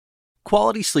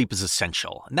Quality sleep is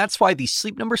essential, and that's why the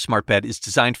Sleep Number Smart Bed is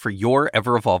designed for your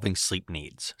ever-evolving sleep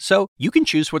needs. So you can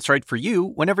choose what's right for you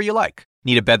whenever you like.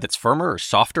 Need a bed that's firmer or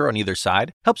softer on either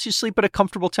side? Helps you sleep at a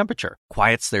comfortable temperature.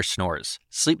 Quiets their snores.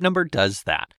 Sleep Number does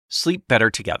that. Sleep better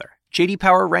together. J.D.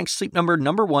 Power ranks Sleep Number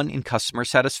 #1 in customer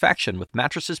satisfaction with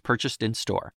mattresses purchased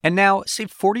in-store. And now,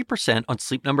 save 40% on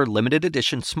Sleep Number limited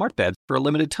edition smart beds for a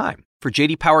limited time. For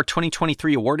J.D. Power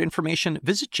 2023 award information,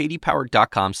 visit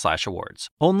jdpower.com/awards.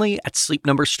 Only at Sleep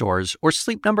Number stores or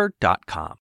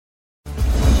sleepnumber.com.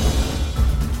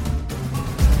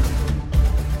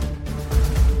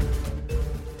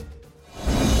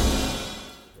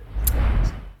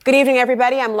 Good evening,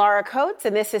 everybody. I'm Laura Coates,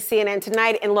 and this is CNN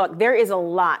Tonight. And look, there is a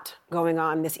lot going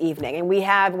on this evening. And we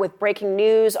have with breaking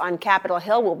news on Capitol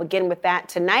Hill. We'll begin with that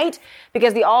tonight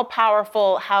because the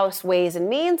all-powerful House Ways and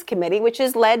Means Committee, which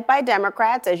is led by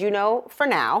Democrats, as you know, for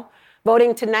now,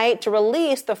 voting tonight to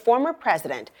release the former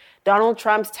president, Donald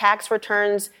Trump's tax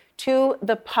returns to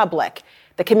the public.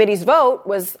 The committee's vote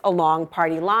was along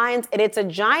party lines, and it's a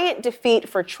giant defeat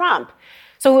for Trump.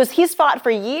 So he's fought for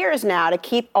years now to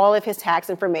keep all of his tax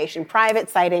information private,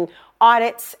 citing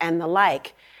audits and the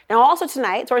like. Now, also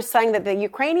tonight, sources saying that the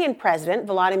Ukrainian president,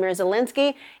 Volodymyr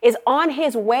Zelensky, is on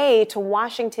his way to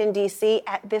Washington, D.C.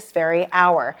 at this very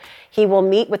hour. He will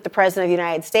meet with the president of the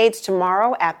United States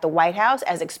tomorrow at the White House,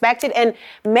 as expected, and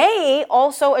may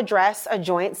also address a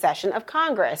joint session of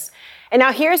Congress. And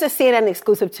now here's a CNN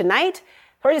exclusive tonight.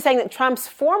 Sources saying that Trump's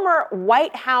former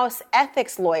White House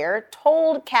ethics lawyer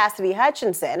told Cassidy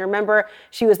Hutchinson, remember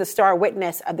she was the star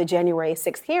witness of the January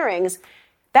 6th hearings,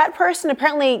 that person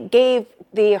apparently gave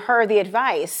her the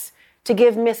advice to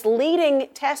give misleading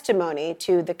testimony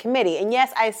to the committee. And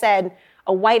yes, I said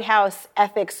a White House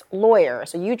ethics lawyer,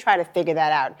 so you try to figure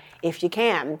that out if you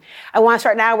can. I want to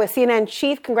start now with CNN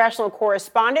chief congressional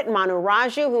correspondent Manu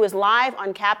Raju, who is live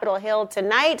on Capitol Hill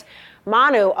tonight.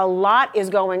 Manu, a lot is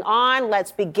going on.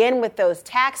 Let's begin with those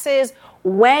taxes.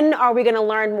 When are we going to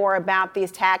learn more about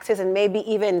these taxes and maybe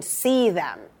even see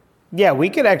them? Yeah, we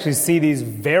could actually see these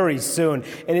very soon,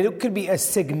 and it could be a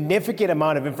significant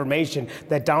amount of information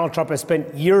that Donald Trump has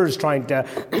spent years trying to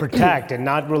protect and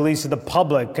not release to the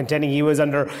public, contending he was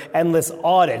under endless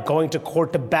audit, going to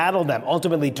court to battle them,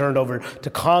 ultimately turned over to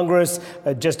Congress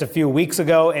just a few weeks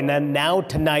ago, and then now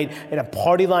tonight in a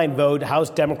party line vote, House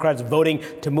Democrats voting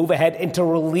to move ahead and to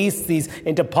release these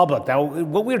into public. Now,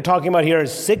 what we're talking about here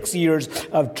is 6 years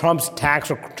of Trump's tax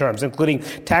returns, including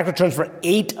tax returns for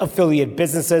 8 affiliate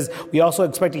businesses. We also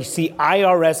expect to see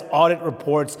IRS audit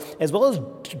reports, as well as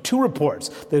 2 reports.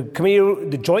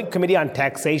 The Joint Committee on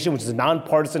Taxation, which is a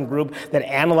nonpartisan group that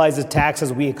analyzes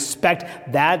taxes. We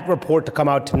expect that report to come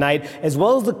out tonight, as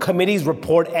well as the committee's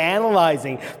report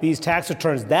analyzing these tax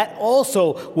returns. That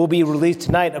also will be released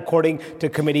tonight, according to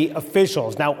committee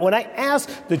officials. Now, when I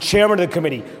asked the chairman of the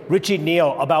committee, Richie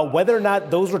Neal, about whether or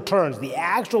not those returns, the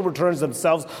actual returns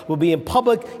themselves, will be in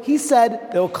public, he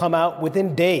said they'll come out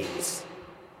within days.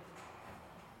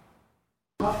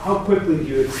 How quickly do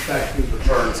you expect these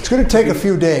returns? It's going to take a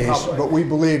few days, but we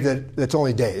believe that it's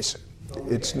only days.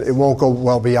 It won't go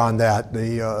well beyond that.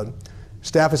 The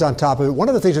staff is on top of it. One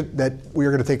of the things that we are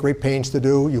going to take great pains to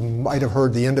do, you might have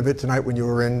heard the end of it tonight when you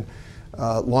were in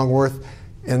Longworth,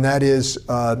 and that is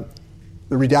the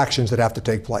redactions that have to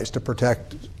take place to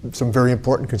protect some very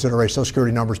important considerations, Social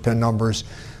Security numbers, PIN numbers,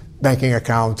 banking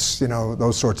accounts,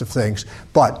 those sorts of things.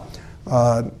 But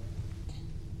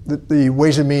the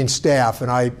Ways and Means staff, and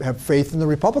I have faith in the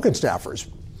Republican staffers.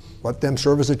 Let them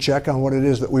serve as a check on what it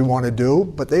is that we want to do,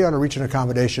 but they ought to reach an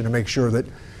accommodation to make sure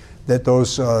that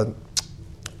those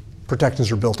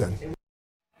protections are built in.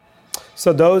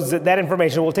 So that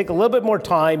information will take a little bit more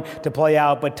time to play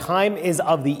out, but time is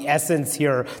of the essence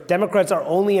here. Democrats are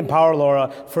only in power,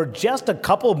 Laura, for just a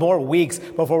couple more weeks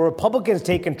before Republicans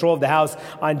take control of the House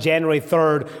on January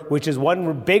 3rd, which is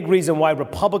one big reason why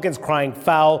Republicans crying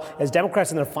foul as Democrats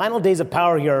in their final days of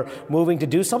power here moving to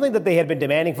do something that they had been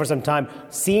demanding for some time,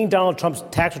 seeing Donald Trump's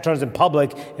tax returns in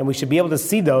public, and we should be able to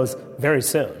see those very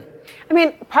soon. I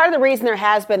mean, part of the reason there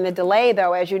has been the delay,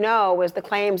 though, as you know, was the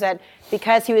claims that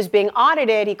because he was being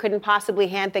audited, he couldn't possibly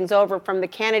hand things over from the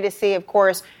candidacy, of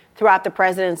course, throughout the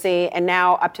presidency and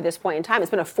now up to this point in time.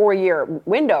 It's been a 4-year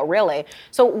window, really.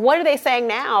 So what are they saying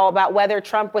now about whether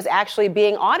Trump was actually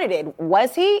being audited?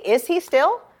 Was he? Is he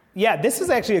still? Yeah, this is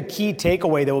actually a key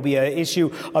takeaway that will be an issue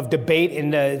of debate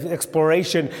and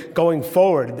exploration going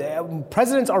forward.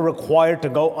 Presidents are required to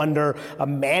go under a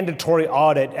mandatory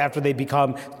audit after they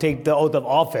take the oath of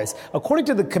office. According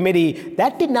to the committee,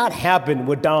 that did not happen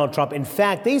with Donald Trump. In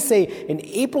fact, they say in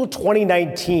April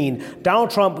 2019, Donald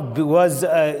Trump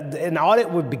an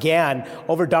audit began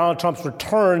over Donald Trump's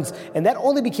returns, and that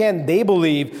only began, they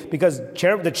believe, because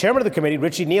the chairman of the committee,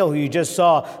 Richie Neal, who you just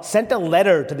saw, sent a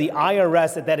letter to the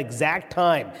IRS at that exact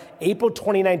time, April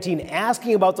 2019,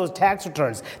 asking about those tax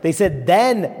returns. They said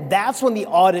then that's when the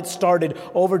audit started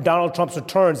over Donald Trump's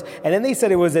returns. And then they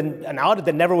said it was an audit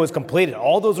that never was completed.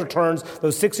 All those returns,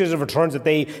 those 6 years of returns that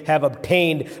they have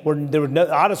obtained,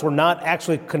 audits were not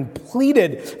actually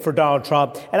completed for Donald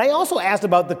Trump. And I also asked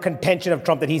about the contention of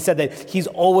Trump that he said that he's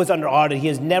always under audit. He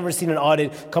has never seen an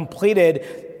audit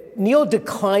completed. Neal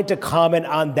declined to comment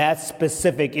on that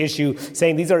specific issue,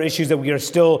 saying these are issues that we are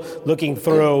still looking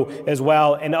through as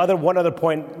well. And one other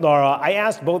point, Laura, I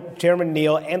asked both Chairman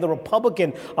Neal and the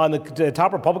Republican the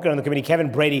top Republican on the committee, Kevin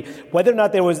Brady, whether or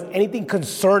not there was anything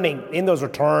concerning in those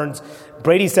returns.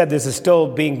 Brady said this is still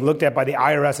being looked at by the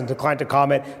IRS and declined to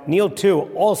comment. Neal, too,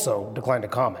 also declined to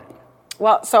comment.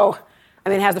 Well, so,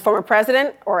 has the former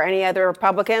president or any other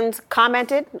Republicans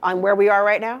commented on where we are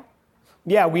right now?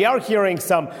 Yeah, we are hearing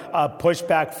some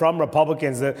pushback from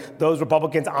Republicans, those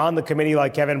Republicans on the committee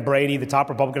like Kevin Brady, the top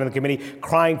Republican on the committee,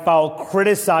 crying foul,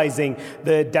 criticizing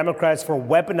the Democrats for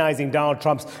weaponizing Donald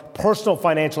Trump's personal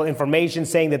financial information,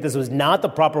 saying that this was not the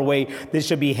proper way this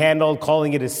should be handled,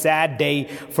 calling it a sad day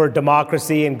for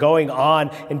democracy, and going on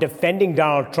and defending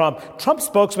Donald Trump. Trump's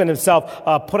spokesman himself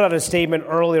put out a statement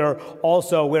earlier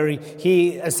also where he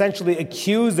essentially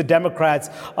accused the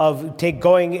Democrats of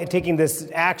taking this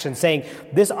action, saying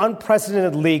this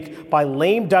unprecedented leak by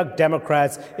lame duck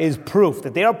Democrats is proof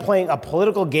that they are playing a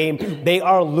political game they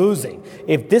are losing.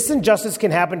 If this injustice can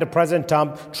happen to President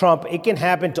Trump, it can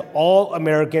happen to all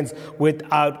Americans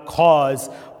without cause.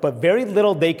 But very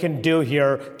little they can do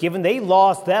here, given they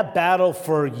lost that battle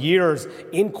for years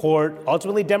in court.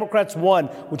 Ultimately, Democrats won,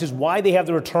 which is why they have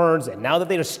the returns. And now that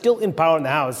they are still in power in the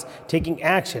House, taking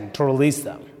action to release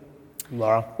them.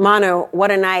 Laura. Manu,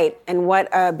 what a night and what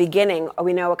a beginning.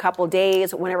 We know a couple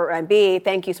days, whenever it might be.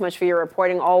 Thank you so much for your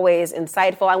reporting, always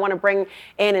insightful. I want to bring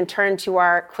in and turn to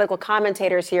our political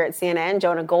commentators here at CNN,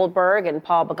 Jonah Goldberg and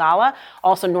Paul Begala,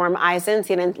 also Norm Eisen,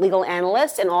 CNN legal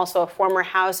analyst, and also a former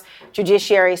House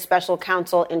Judiciary Special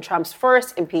Counsel in Trump's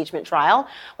first impeachment trial.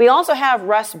 We also have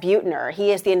Russ Buettner.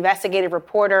 He is the investigative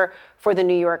reporter for the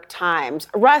New York Times.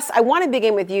 Russ, I want to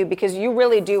begin with you because you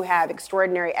really do have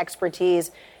extraordinary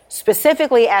expertise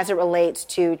specifically as it relates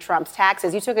to Trump's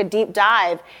taxes. You took a deep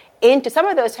dive into some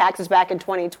of those taxes back in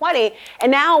 2020, and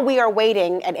now we are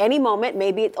waiting at any moment,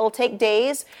 maybe it'll take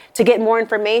days, to get more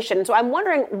information. So I'm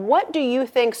wondering, what do you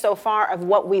think so far of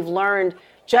what we've learned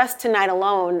just tonight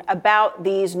alone about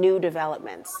these new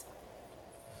developments?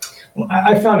 Well,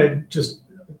 I found it just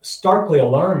starkly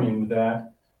alarming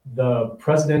that the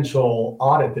presidential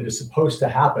audit that is supposed to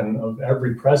happen of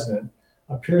every president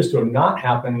appears to have not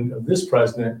happened of this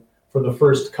president for the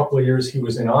first couple of years he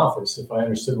was in office, if I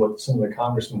understood what some of the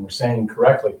congressmen were saying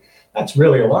correctly. That's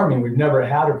really alarming. We've never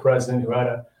had a president who had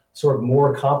a sort of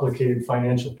more complicated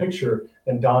financial picture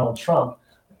than Donald Trump.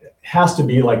 It has to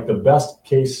be like the best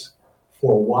case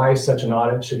for why such an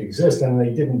audit should exist, and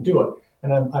they didn't do it.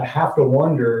 And I have to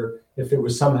wonder if it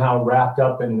was somehow wrapped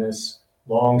up in this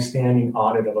long-standing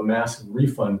audit of a massive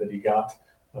refund that he got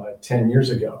 10 years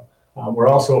ago. We're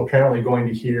also apparently going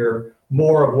to hear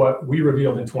more of what we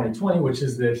revealed in 2020, which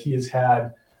is that he has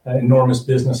had enormous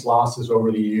business losses over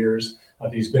the years.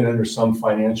 He's been under some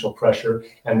financial pressure,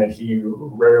 and that he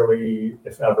rarely,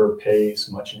 if ever, pays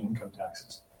much in income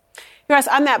taxes. Yes,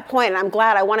 on that point, and I'm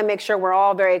glad, I want to make sure we're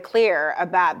all very clear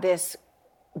about this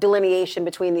delineation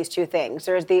between these two things.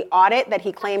 There's the audit that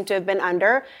he claimed to have been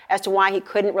under as to why he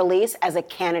couldn't release as a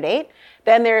candidate.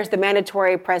 Then there's the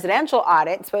mandatory presidential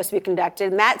audit supposed to be conducted,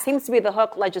 and that seems to be the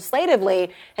hook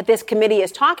legislatively that this committee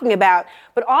is talking about.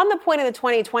 But on the point of the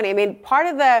 2020, part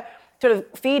of the sort of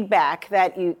feedback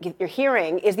that you're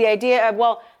hearing is the idea of,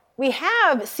 well, we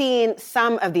have seen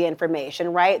some of the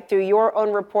information, right, through your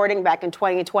own reporting back in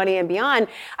 2020 and beyond.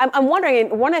 I'm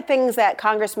wondering, one of the things that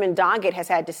Congressman Doggett has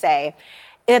had to say,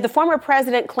 the former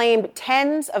president claimed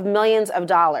tens of millions of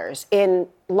dollars in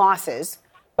losses,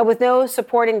 but with no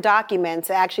supporting documents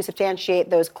to actually substantiate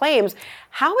those claims.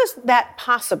 How is that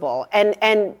possible?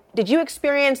 And did you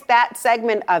experience that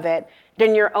segment of it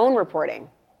in your own reporting?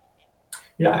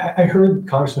 Yeah, I heard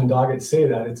Congressman Doggett say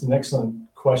that. It's an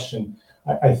excellent question.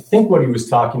 I think what he was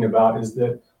talking about is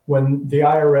that when the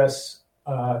IRS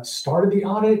started the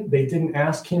audit. They didn't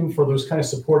ask him for those kind of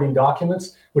supporting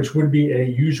documents, which would be a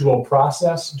usual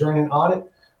process during an audit.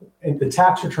 And the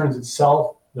tax returns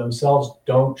themselves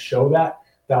don't show that.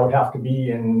 That would have to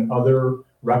be in other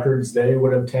records they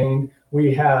would obtain.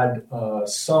 We had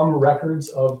some records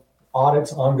of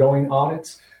audits, ongoing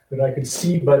audits that I could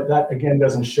see, but that again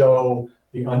doesn't show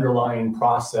the underlying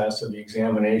process of the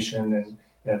examination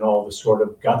and all the sort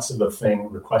of guts of the thing,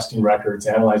 requesting records,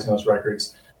 analyzing those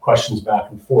records, questions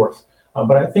back and forth.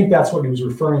 But I think that's what he was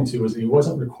referring to, is that he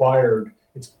wasn't required.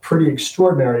 It's pretty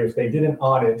extraordinary if they did an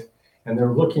audit and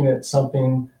they're looking at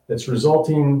something that's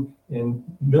resulting in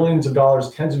millions of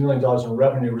dollars, tens of millions of dollars in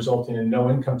revenue, resulting in no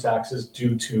income taxes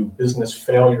due to business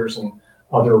failures and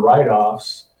other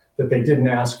write-offs, that they didn't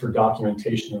ask for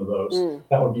documentation of those.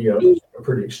 That would be a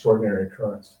pretty extraordinary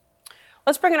occurrence.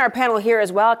 Let's bring in our panel here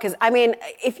as well, because, I mean,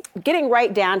 if getting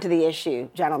right down to the issue,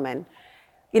 gentlemen,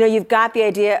 you've got the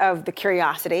idea of the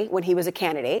curiosity when he was a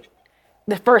candidate,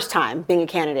 the first time being a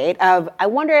candidate, of I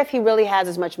wonder if he really has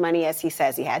as much money as he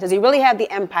says he has. Does he really have the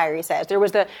empire he says? There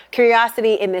was the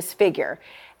curiosity in this figure.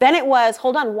 Then it was,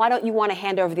 hold on, why don't you want to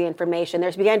hand over the information?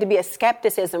 There's began to be a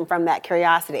skepticism from that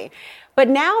curiosity. But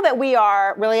now that we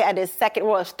are really at his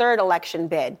third election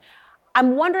bid,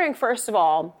 I'm wondering, first of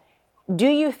all, do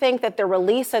you think that the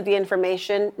release of the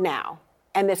information now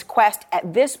and this quest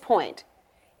at this point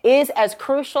is as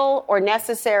crucial or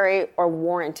necessary or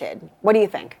warranted? What do you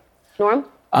think? Norm?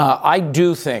 I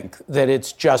do think that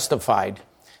it's justified.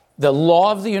 The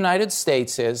law of the United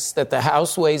States is that the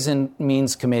House Ways and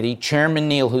Means Committee, Chairman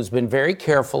Neal, who's been very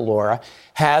careful, Laura,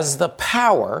 has the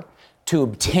power to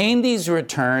obtain these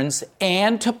returns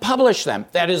and to publish them.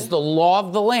 That is the law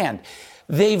of the land.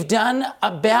 They've done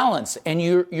a balance, and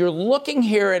you're looking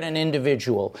here at an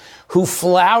individual who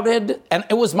flouted, and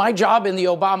it was my job in the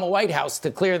Obama White House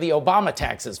to clear the Obama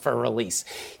taxes for release.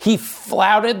 He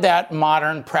flouted that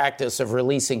modern practice of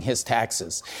releasing his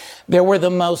taxes. There were the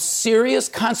most serious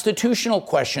constitutional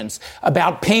questions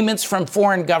about payments from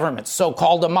foreign governments,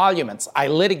 so-called emoluments. I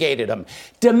litigated them.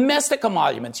 Domestic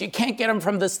emoluments, you can't get them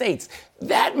from the states.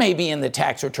 That may be in the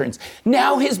tax returns.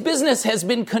 Now his business has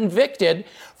been convicted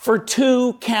for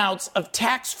 2 counts of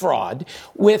tax fraud,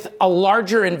 with a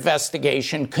larger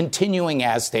investigation continuing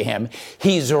as to him.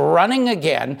 He's running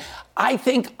again. I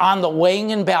think on the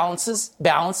weighing and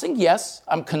balancing, yes,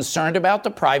 I'm concerned about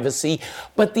the privacy,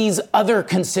 but these other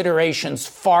considerations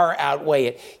far outweigh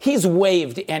it. He's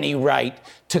waived any right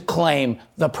to claim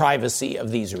the privacy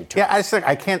of these returns.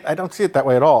 Yeah, I don't see it that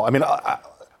way at all. I mean,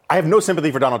 I have no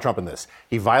sympathy for Donald Trump in this.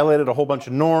 He violated a whole bunch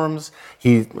of norms.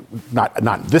 He, not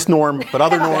this norm, but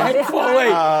other norms.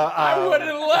 I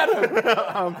wouldn't let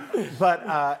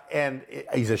him. And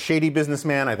he's a shady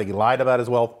businessman. I think he lied about his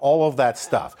wealth. All of that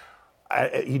stuff.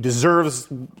 He deserves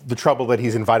the trouble that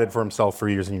he's invited for himself for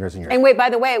years and years and years. And wait, by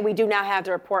the way, we do now have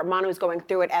the report. Manu's going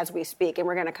through it as we speak, and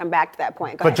we're going to come back to that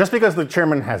point. Go ahead. Just because the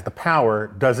chairman has the power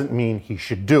doesn't mean he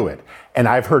should do it. And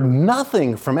I've heard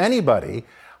nothing from anybody,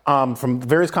 from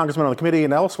various congressmen on the committee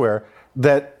and elsewhere,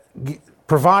 that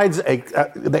provides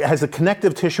that has a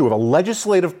connective tissue of a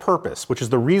legislative purpose, which is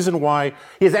the reason why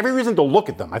he has every reason to look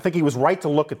at them. I think he was right to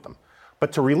look at them.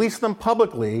 But to release them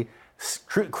publicly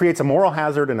creates a moral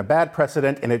hazard and a bad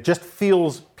precedent, and it just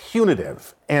feels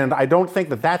punitive. And I don't think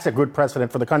that that's a good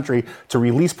precedent for the country to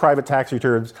release private tax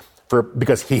returns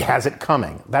because he has it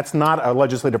coming. That's not a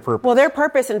legislative purpose. Well, their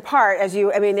purpose in part,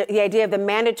 the idea of the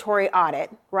mandatory audit,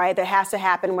 right, that has to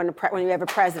happen when you have a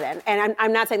president. And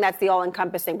I'm not saying that's the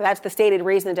all-encompassing, but that's the stated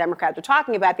reason the Democrats are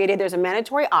talking about, the idea there's a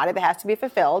mandatory audit that has to be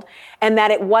fulfilled and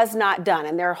that it was not done.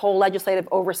 And their whole legislative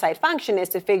oversight function is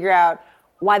to figure out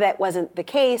why that wasn't the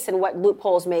case and what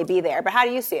loopholes may be there. But how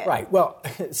do you see it? Right. Well,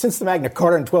 since the Magna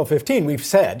Carta in 1215, we've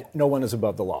said no one is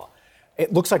above the law.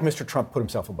 It looks like Mr. Trump put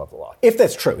himself above the law. If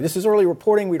that's true. This is early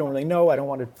reporting. We don't really know. I don't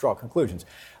want to draw conclusions.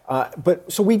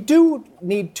 So we do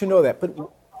need to know that. But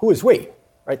who is we?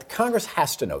 Right? The Congress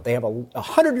has to know. They have a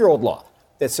 100-year-old law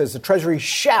that says the Treasury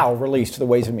shall release to the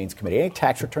Ways and Means Committee any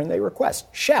tax return they request.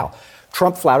 Shall.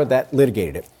 Trump flouted that,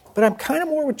 litigated it. But I'm kind of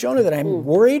more with Jonah that I'm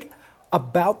worried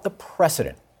about the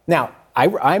precedent. Now,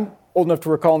 I'm old enough to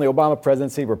recall in the Obama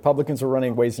presidency, Republicans were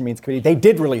running Ways and Means Committee. They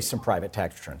did release some private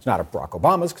tax returns, not of Barack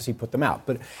Obama's because he put them out,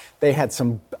 but they had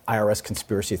some IRS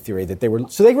conspiracy theory that they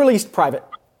released private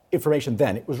information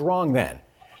then. It was wrong then.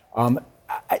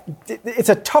 It's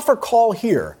a tougher call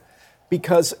here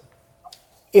because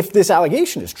if this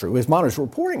allegation is true, as Manu's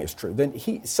reporting is true, then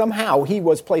he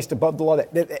was placed above the law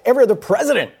that every other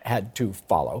president had to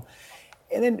follow.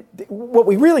 And then what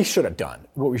we really should have done,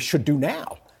 what we should do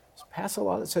now, is pass a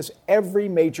law that says every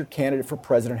major candidate for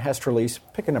president has to release,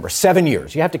 pick a number, 7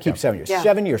 years. You have to keep 7 years. Yeah.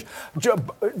 7 years. Joe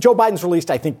Biden's released,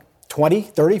 I think, 20,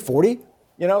 30, 40.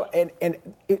 And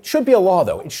it should be a law,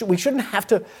 though. We shouldn't have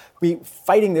to be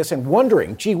fighting this and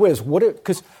wondering, gee whiz,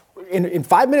 because in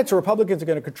 5 minutes, the Republicans are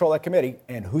going to control that committee,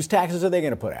 and whose taxes are they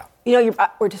going to put out?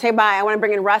 We're to say bye. I want to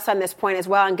bring in Russ on this point as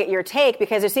well and get your take,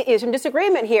 because there's some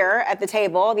disagreement here at the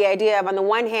table. The idea of, on the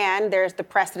one hand, there's the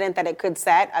precedent that it could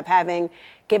set of having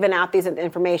given out these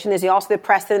information. There's also the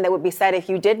precedent that would be set if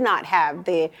you did not have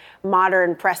the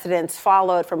modern precedents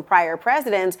followed from prior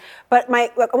presidents. But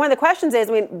one of the questions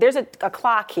is, there's a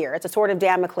clock here. It's a sword of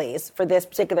Damocles for this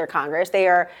particular Congress. They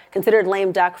are considered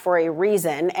lame duck for a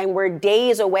reason, and we're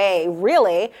days away,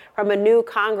 really, from a new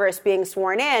Congress being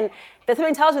sworn in. That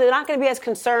something tells me they're not going to be as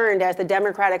concerned as the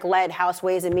Democratic-led House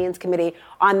Ways and Means Committee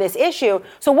on this issue.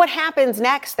 So what happens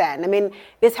next then?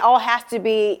 This all has to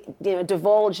be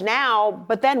divulged now,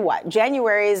 but then what?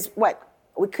 January is 2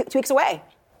 weeks away.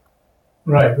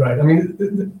 Right.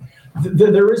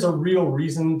 There is a real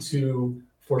reason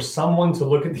for someone to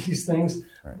look at these things.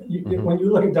 Right. When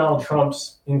you look at Donald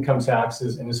Trump's income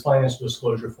taxes and his financial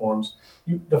disclosure forms,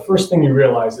 the first thing you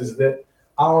realize is that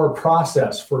our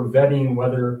process for vetting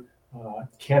whether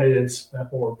candidates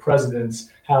or presidents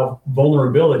have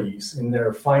vulnerabilities in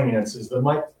their finances that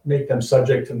might make them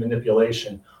subject to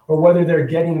manipulation, or whether they're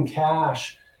getting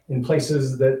cash in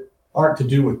places that aren't to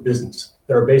do with business.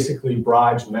 They're basically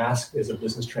bribes masked as a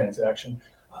business transaction.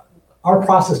 Our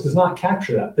process does not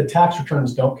capture that. The tax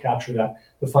returns don't capture that.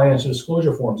 The financial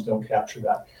disclosure forms don't capture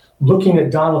that. Looking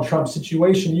at Donald Trump's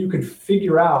situation, you could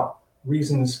figure out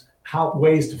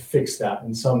ways to fix that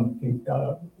in some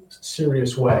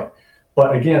serious way.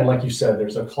 But again, like you said,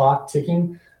 there's a clock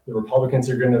ticking. The Republicans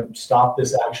are going to stop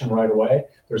this action right away.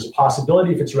 There's a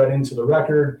possibility, if it's read into the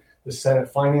record, the Senate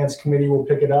Finance Committee will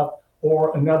pick it up,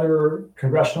 or another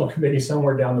congressional committee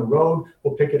somewhere down the road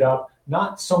will pick it up,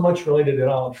 not so much related to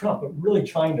Donald Trump, but really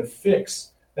trying to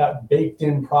fix that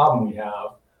baked-in problem we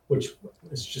have, which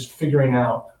is just figuring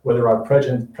out whether our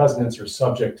presidents are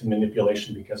subject to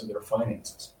manipulation because of their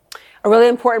finances. A really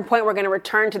important point. We're going to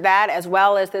return to that, as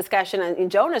well as the discussion in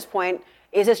Jonah's point.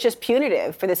 Is this just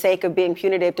punitive for the sake of being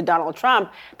punitive to Donald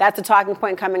Trump? That's a talking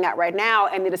point coming out right now,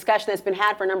 and the discussion that's been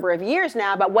had for a number of years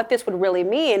now about what this would really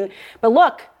mean. But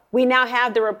look, we now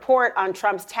have the report on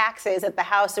Trump's taxes that the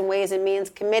House and Ways and Means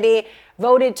Committee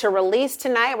voted to release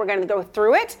tonight. We're going to go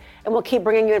through it, and we'll keep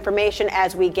bringing you information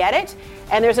as we get it.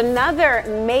 And there's another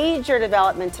major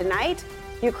development tonight.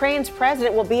 Ukraine's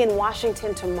president will be in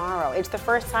Washington tomorrow. It's the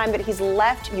first time that he's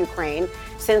left Ukraine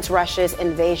since Russia's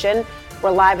invasion. We're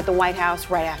live at the White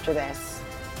House right after this.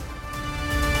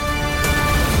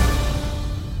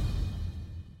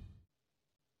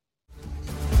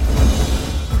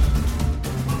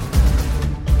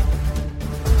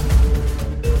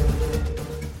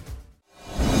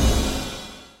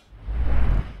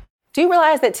 Do you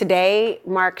realize that today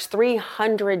marks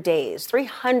 300 days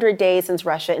since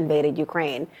Russia invaded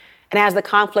Ukraine? And as the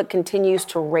conflict continues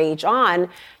to rage on,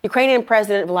 Ukrainian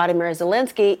President Volodymyr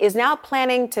Zelensky is now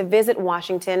planning to visit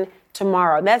Washington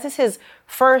tomorrow. This is his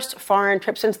first foreign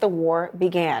trip since the war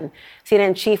began.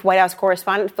 CNN Chief White House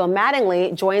correspondent Phil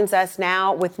Mattingly joins us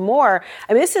now with more.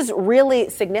 This is really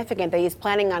significant that he's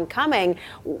planning on coming.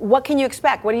 What can you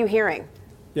expect? What are you hearing?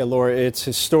 Yeah, Laura, it's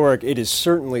historic. It is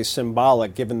certainly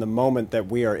symbolic given the moment that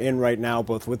we are in right now,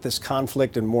 both with this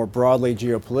conflict and more broadly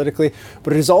geopolitically,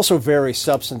 but it is also very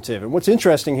substantive. And what's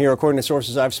interesting here, according to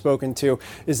sources I've spoken to,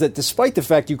 is that despite the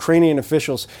fact Ukrainian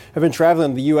officials have been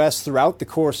traveling to the U.S. throughout the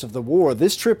course of the war,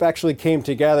 this trip actually came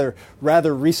together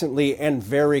rather recently and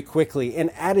very quickly.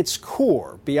 And at its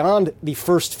core, beyond the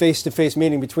first face-to-face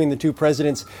meeting between the two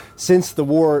presidents since the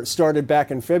war started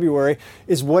back in February,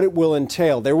 is what it will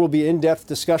entail. There will be in-depth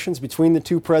discussions between the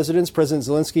two presidents. President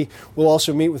Zelensky will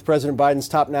also meet with President Biden's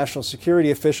top national security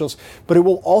officials, but it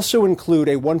will also include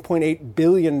a $1.8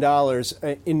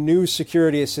 billion in new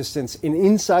security assistance. And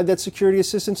inside that security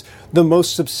assistance, the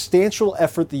most substantial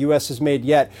effort the U.S. has made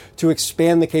yet to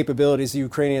expand the capabilities of the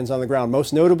Ukrainians on the ground,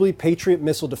 most notably Patriot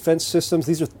missile defense systems.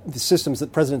 These are the systems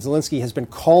that President Zelensky has been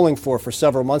calling for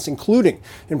several months, including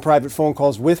in private phone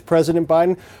calls with President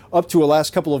Biden. Up to the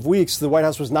last couple of weeks, the White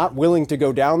House was not willing to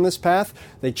go down this path.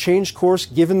 They changed course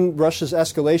given Russia's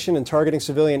escalation and targeting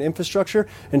civilian infrastructure.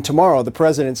 And tomorrow, the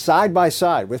president, side by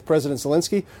side with President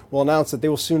Zelensky, will announce that they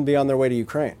will soon be on their way to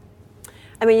Ukraine.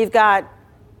 You've got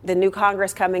the new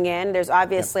Congress coming in. There's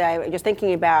obviously, I'm just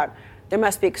thinking about there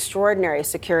must be extraordinary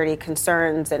security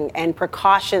concerns and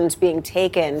precautions being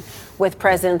taken with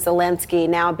President Zelensky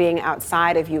now being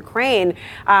outside of Ukraine.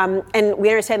 And we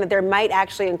understand that there might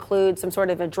actually include some sort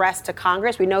of address to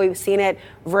Congress. We know we've seen it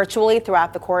virtually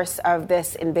throughout the course of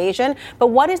this invasion. But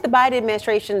what is the Biden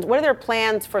administration's, what are their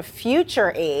plans for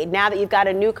future aid now that you've got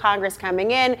a new Congress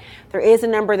coming in? There is a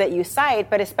number that you cite,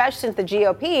 but especially since the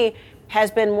GOP has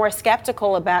been more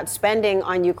skeptical about spending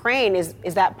on Ukraine. Is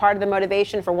that part of the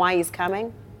motivation for why he's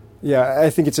coming? Yeah, I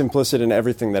think it's implicit in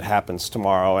everything that happens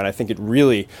tomorrow, and I think it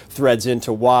really threads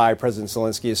into why President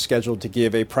Zelensky is scheduled to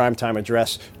give a primetime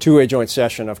address to a joint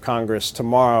session of Congress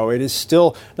tomorrow. It is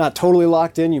still not totally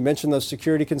locked in. You mentioned those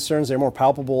security concerns. They're more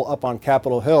palpable up on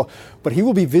Capitol Hill. But he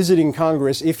will be visiting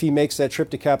Congress if he makes that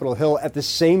trip to Capitol Hill at the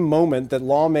same moment that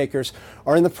lawmakers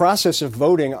are in the process of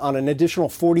voting on an additional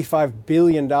 $45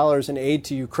 billion in aid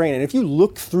to Ukraine. And if you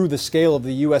look through the scale of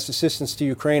the U.S. assistance to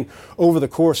Ukraine over the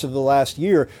course of the last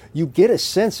year, you get a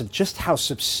sense of just how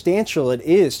substantial it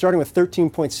is, starting with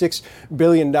 $13.6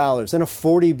 billion, then a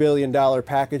 $40 billion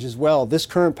package as well. This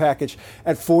current package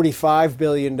at $45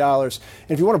 billion. And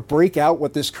if you want to break out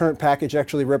what this current package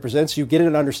actually represents, you get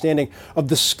an understanding of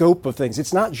the scope of things.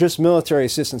 It's not just military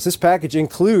assistance. This package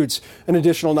includes an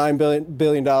additional $9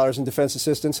 billion in defense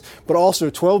assistance, but also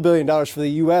 $12 billion for the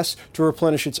U.S. to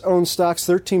replenish its own stocks,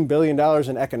 $13 billion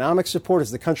in economic support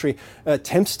as the country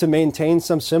attempts to maintain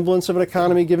some semblance of an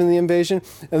economy given the invasion,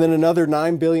 and then another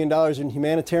 $9 billion in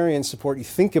humanitarian support. You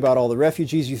think about all the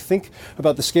refugees, you think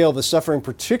about the scale of the suffering,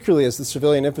 particularly as the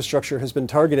civilian infrastructure has been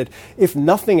targeted. If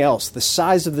nothing else, the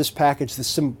size of this package,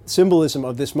 the symbolism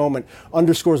of this moment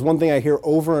underscores one thing I hear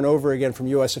over and over again from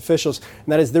U.S. officials,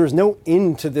 and that is there is no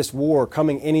end to this war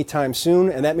coming anytime soon,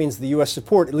 and that means the U.S.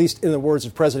 support, at least in the words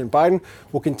of President Biden,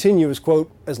 will continue as, quote,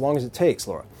 as long as it takes,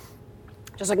 Laura.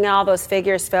 Just looking at all those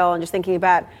figures, Phil, and just thinking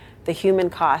about the human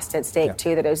cost at stake,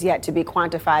 too, that is yet to be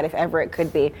quantified, if ever it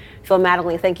could be. Phil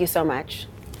Mattingly, thank you so much.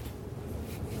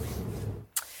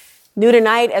 New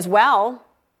tonight as well.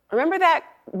 Remember that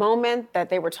moment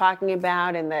that they were talking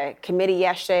about in the committee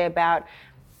yesterday about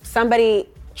somebody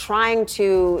trying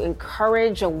to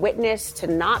encourage a witness to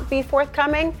not be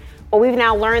forthcoming? Well, we've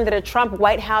now learned that a Trump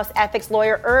White House ethics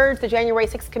lawyer urged the January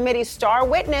 6th committee's star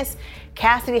witness,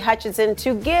 Cassidy Hutchinson,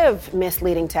 to give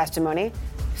misleading testimony.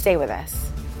 Stay with us.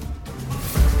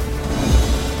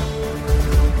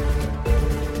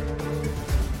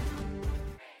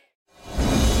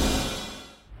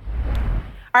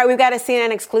 All right, we've got a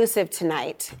CNN exclusive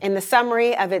tonight. In the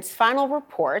summary of its final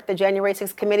report, the January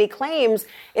 6th committee claims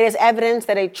it is evidence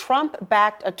that a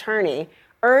Trump-backed attorney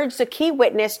urged a key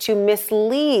witness to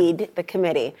mislead the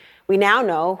committee. We now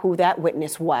know who that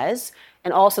witness was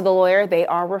and also the lawyer they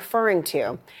are referring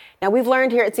to. Now, we've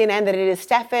learned here at CNN that it is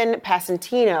Stefan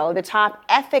Passantino, the top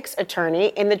ethics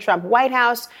attorney in the Trump White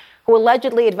House, who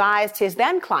allegedly advised his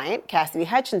then client, Cassidy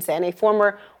Hutchinson, a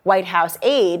former White House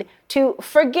aide, to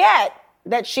forget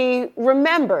that she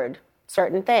remembered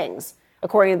certain things.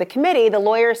 According to the committee, the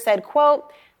lawyer said,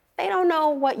 quote, "They don't know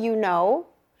what you know.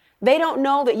 They don't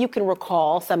know that you can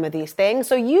recall some of these things.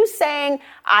 So you saying,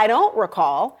 I don't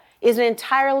recall, is an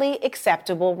entirely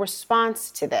acceptable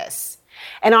response to this."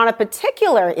 And on a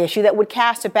particular issue that would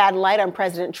cast a bad light on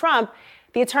President Trump,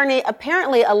 the attorney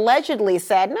apparently allegedly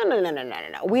said,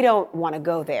 no, we don't want to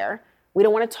go there. We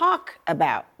don't want to talk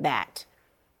about that.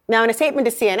 Now, in a statement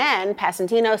to CNN,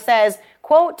 Passantino says,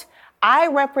 quote, "I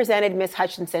represented Ms.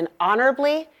 Hutchinson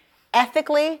honorably,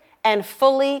 ethically, and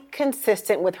fully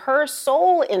consistent with her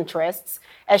sole interests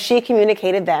as she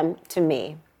communicated them to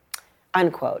me,"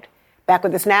 unquote. Back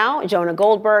with us now, Jonah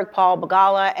Goldberg, Paul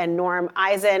Begala, and Norm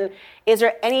Eisen. Is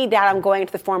there any doubt I'm going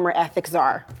to the former ethics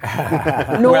czar?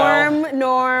 Norm.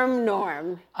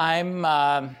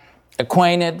 I'm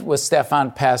acquainted with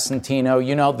Stefan Passantino.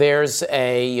 You know, there's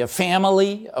a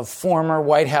family of former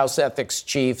White House ethics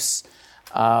chiefs.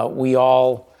 We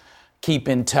all keep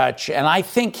in touch. And I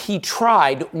think he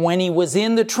tried, when he was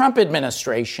in the Trump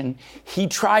administration, he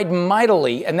tried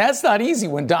mightily, and that's not easy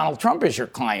when Donald Trump is your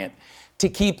client, to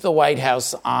keep the White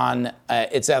House on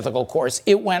its ethical course.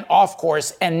 It went off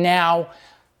course, and now,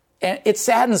 and it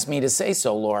saddens me to say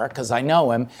so, Laura, because I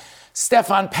know him,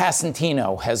 Stefan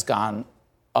Passantino has gone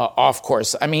off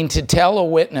course. I mean, to tell a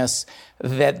witness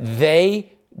that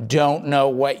they don't know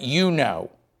what you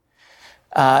know,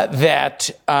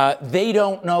 that they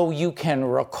don't know you can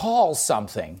recall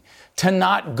something, to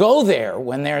not go there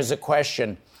when there's a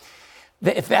question.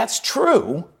 If that's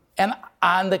true,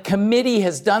 And the committee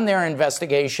has done their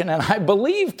investigation, and I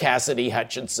believe Cassidy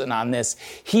Hutchinson on this.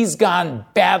 He's gone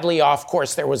badly off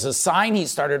course. There was a sign he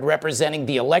started representing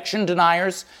the election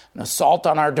deniers, an assault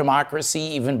on our democracy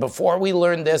even before we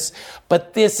learned this.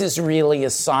 But this is really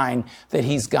a sign that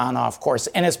he's gone off course.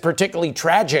 And it's particularly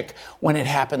tragic when it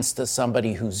happens to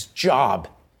somebody whose job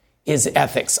is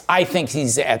ethics. I think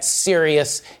he's at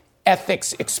serious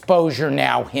ethics exposure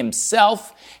now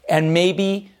himself, and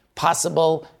maybe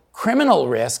possible criminal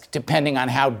risk, depending on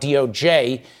how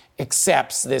DOJ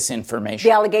accepts this information.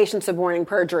 The allegations of suborning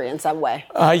perjury in some way.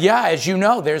 Yeah, as you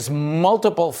know, there's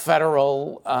multiple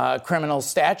federal criminal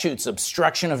statutes.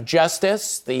 Obstruction of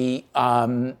justice. The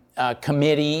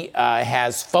committee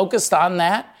has focused on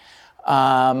that.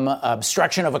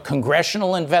 Obstruction of a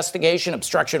congressional investigation,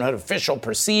 obstruction of an official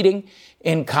proceeding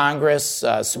in Congress,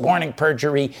 suborning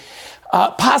perjury.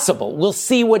 Possible. We'll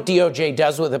see what DOJ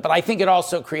does with it, but I think it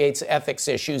also creates ethics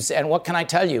issues. And what can I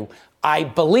tell you? I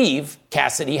believe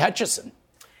Cassidy Hutchinson.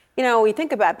 You know, we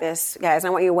think about this, guys, and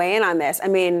I want you to weigh in on this. I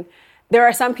mean, there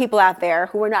are some people out there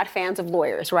who are not fans of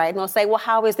lawyers, right? And they'll say, well,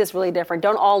 how is this really different?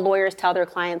 Don't all lawyers tell their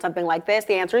clients something like this?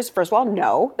 The answer is, first of all,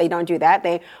 no, they don't do that.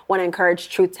 They want to encourage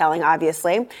truth-telling,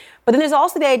 obviously. But then there's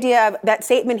also the idea of that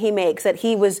statement he makes that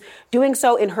he was doing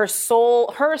so in her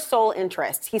sole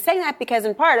interests. He's saying that because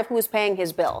in part of who's paying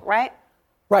his bill, right?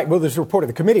 Right. Well, there's a report of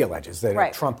the committee alleges that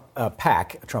right. a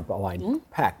Trump-aligned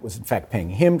PAC was in fact paying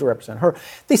him to represent her.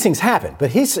 These things happen,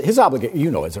 but his obligation, you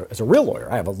know, as a real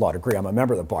lawyer, I have a law degree, I'm a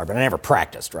member of the bar, but I never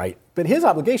practiced, right? But his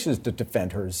obligation is to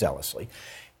defend her zealously.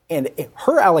 And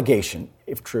her allegation,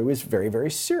 if true, is very,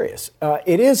 very serious.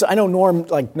 It is, I know Norm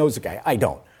knows the guy, I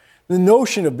don't. The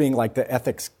notion of being like the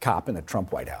ethics cop in the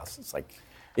Trump White House, it's like,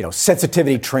 you know,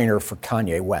 sensitivity trainer for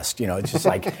Kanye West, you know, it's just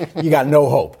like, you got no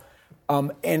hope.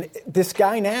 And this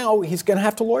guy now, he's going to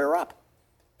have to lawyer up.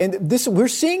 And we're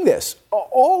seeing this.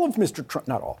 All of Mr. Trump,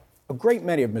 not all, a great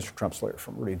many of Mr. Trump's lawyers,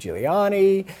 from Rudy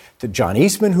Giuliani to John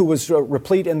Eastman, who was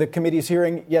replete in the committee's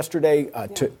hearing yesterday,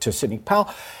 to Sidney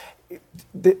Powell.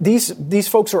 These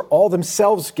folks are all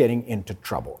themselves getting into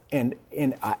trouble. And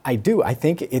I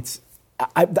think it's,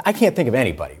 I can't think of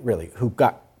anybody, really, who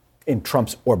got in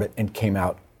Trump's orbit and came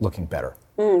out looking better.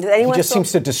 He just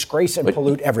seems to disgrace and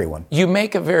pollute everyone. You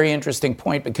make a very interesting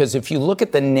point, because if you look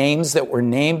at the names that were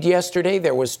named yesterday,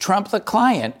 there was Trump the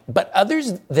client, but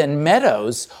others than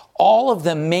Meadows, all of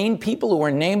the main people who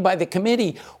were named by the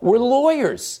committee were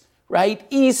lawyers, right?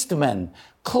 Eastman,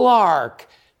 Clark,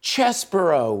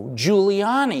 Chesborough,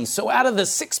 Giuliani. So out of the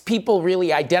 6 people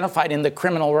really identified in the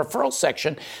criminal referral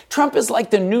section, Trump is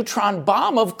like the neutron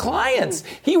bomb of clients.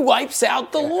 He wipes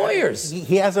out the lawyers.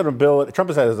 He has an ability, Trump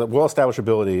has a well-established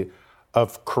ability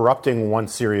of corrupting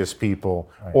once serious people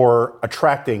or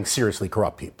attracting seriously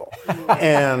corrupt people.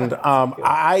 And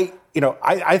I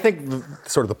think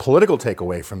sort of the political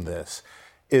takeaway from this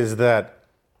is that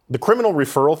the criminal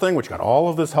referral thing, which got all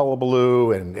of this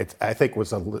hullabaloo, and it, I think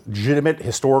was a legitimate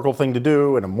historical thing to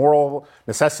do and a moral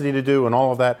necessity to do and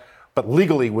all of that, but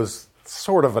legally was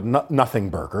sort of a nothing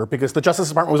burger because the Justice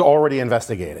Department was already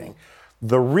investigating.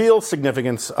 The real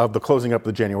significance of the closing up of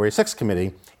the January 6th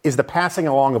committee is the passing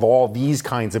along of all these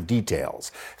kinds of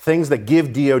details, things that give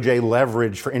DOJ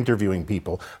leverage for interviewing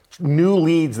people, new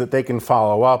leads that they can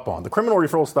follow up on. The criminal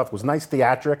referral stuff was nice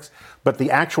theatrics, but the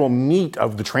actual meat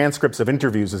of the transcripts of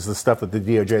interviews is the stuff that the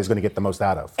DOJ is going to get the most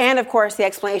out of. And, of course, the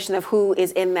explanation of who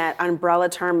is in that umbrella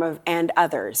term of and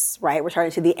others, right? We're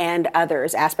starting to see the and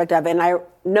others aspect of it. And I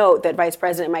note that Vice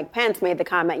President Mike Pence made the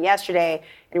comment yesterday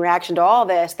in reaction to all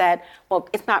this that, well,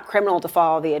 it's not criminal to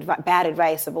follow the bad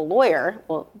advice of a lawyer.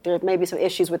 Well, there may be some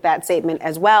issues with that statement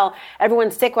as well.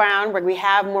 Everyone stick around where we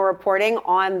have more reporting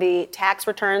on the tax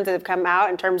returns that have come out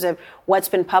in terms of what's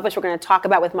been published. We're going to talk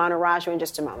about with Manu Raju in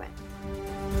just a moment.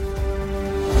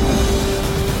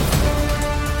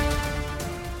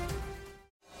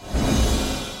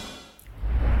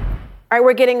 All right,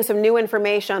 we're getting some new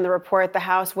information on the report the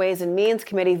House Ways and Means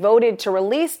Committee voted to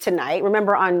release tonight.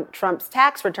 Remember, on Trump's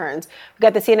tax returns. We've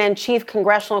got the CNN chief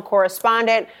congressional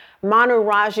correspondent, Manu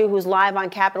Raju, who's live on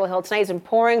Capitol Hill tonight. He's been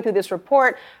pouring through this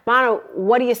report. Manu,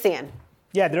 what are you seeing?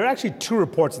 Yeah, there are actually 2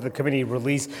 reports that the committee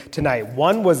released tonight.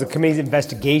 One was the committee's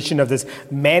investigation of this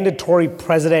mandatory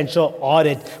presidential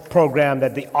audit program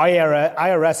that the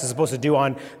IRS is supposed to do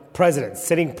on presidents,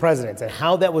 sitting presidents, and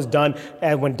how that was done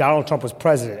when Donald Trump was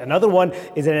president. Another one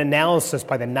is an analysis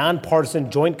by the nonpartisan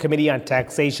Joint Committee on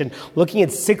Taxation, looking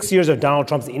at 6 years of Donald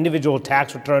Trump's individual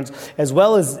tax returns, as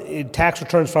well as tax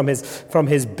returns from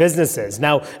his businesses.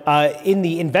 Now, in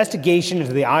the investigation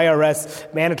into the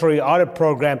IRS mandatory audit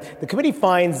program, the committee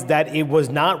finds that it was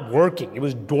not working. It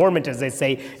was dormant, as they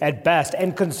say, at best,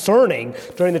 and concerning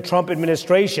during the Trump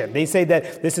administration. They say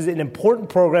that this is an important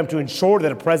program to ensure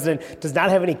that a president does not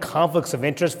have any conflicts of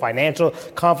interest, financial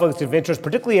conflicts of interest,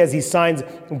 particularly as he signs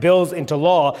bills into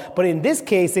law. But in this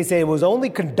case, they say it was only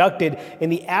conducted in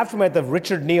the aftermath of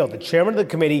Richard Neal, the chairman of the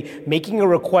committee, making a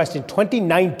request in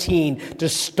 2019 to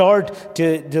start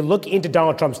to look into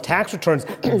Donald Trump's tax returns.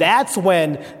 That's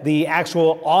when the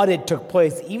actual audit took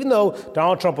place, even though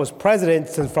Donald Trump was president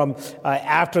since from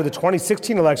after the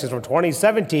 2016 elections, from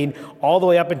 2017 all the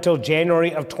way up until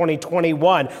January of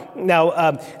 2021.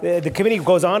 Now, the committee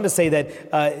goes on to say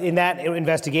that in that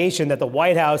investigation that the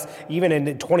White House, even in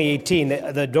 2018,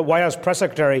 the White House press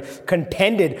secretary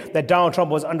contended that Donald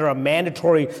Trump was under a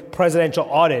mandatory presidential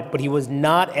audit, but he was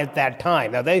not at that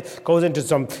time. Now, they goes into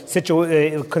some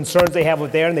concerns they have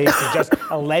with there, and they suggest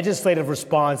a legislative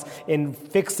response in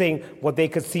fixing what they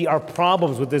could see are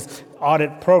problems with this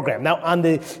audit program. Now, on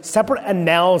the separate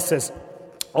analysis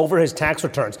over his tax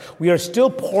returns, we are still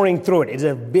pouring through it. It's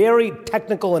a very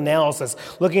technical analysis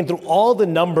looking through all the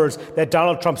numbers that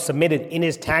Donald Trump submitted in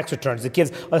his tax returns. It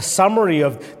gives a summary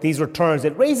of these returns.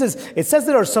 It says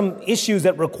there are some issues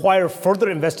that require further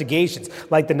investigations,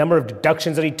 like the number of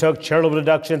deductions that he took, charitable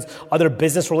deductions, other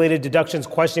business-related deductions,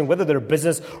 questioning whether they're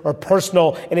business or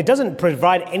personal. And it doesn't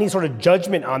provide any sort of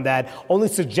judgment on that, only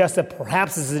suggests that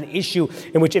perhaps this is an issue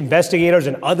in which investigators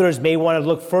and others may want to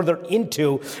look further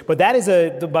into. But that is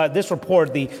this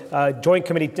report, the Joint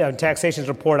Committee on Taxation's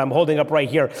report I'm holding up right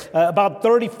here, about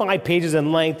 35 pages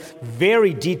in length,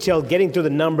 very detailed, getting through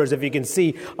the numbers, if you can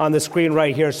see on the screen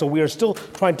right here. So we are still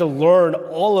trying to learn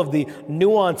all of the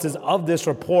nuances of this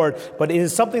report, but it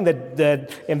is something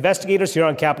that investigators here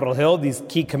on Capitol Hill, these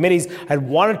key committees, had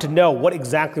wanted to know what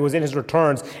exactly was in his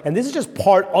returns. And this is just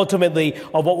part, ultimately,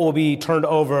 of what will be turned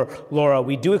over, Laura.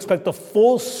 We do expect the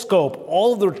full scope,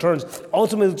 all of the returns,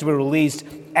 ultimately to be released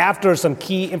after some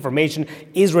key information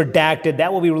is redacted.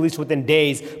 That will be released within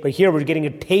days. But here we're getting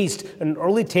an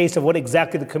early taste of what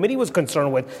exactly the committee was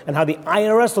concerned with and how the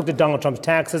IRS looked at Donald Trump's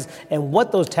taxes and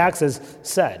what those taxes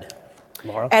said.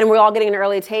 Laura? And we're all getting an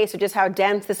early taste of just how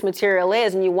dense this material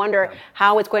is, and you wonder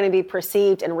how it's going to be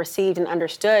perceived and received and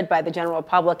understood by the general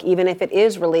public, even if it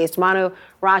is released. Manu,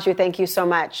 Raju, thank you so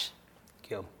much.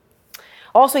 Thank you.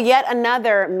 Also, yet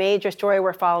another major story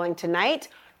we're following tonight.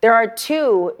 There are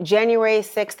 2 January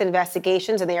 6th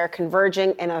investigations, and they are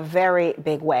converging in a very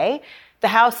big way. The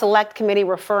House Select Committee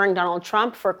referring Donald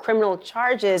Trump for criminal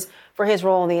charges for his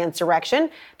role in the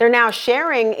insurrection. They're now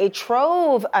sharing a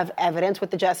trove of evidence with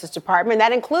the Justice Department.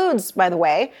 That includes, by the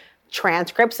way,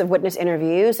 transcripts of witness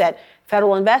interviews that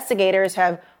federal investigators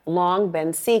have long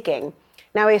been seeking.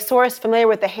 Now, a source familiar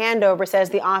with the handover says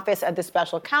the Office of the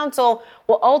Special Counsel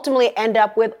will ultimately end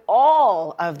up with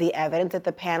all of the evidence that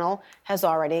the panel has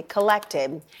already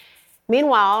collected.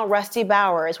 Meanwhile, Rusty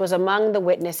Bowers was among the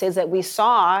witnesses that we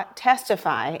saw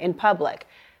testify in public.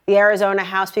 The Arizona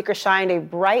House Speaker shined a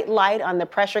bright light on the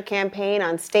pressure campaign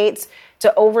on states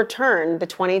to overturn the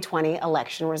 2020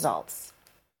 election results.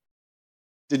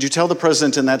 Did you tell the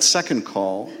president in that second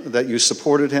call that you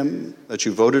supported him, that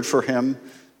you voted for him,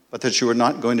 but that you were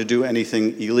not going to do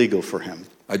anything illegal for him?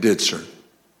 I did, sir.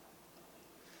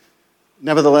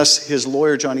 Nevertheless, his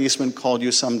lawyer, John Eastman, called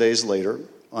you some days later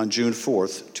on June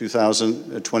 4th,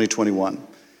 2021.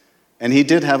 And he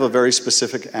did have a very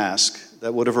specific ask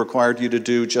that would have required you to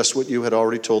do just what you had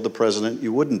already told the president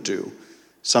you wouldn't do,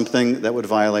 something that would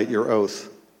violate your oath.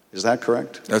 Is that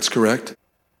correct? That's correct.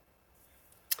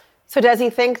 So does he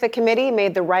think the committee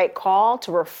made the right call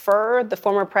to refer the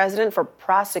former president for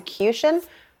prosecution?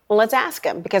 Well, let's ask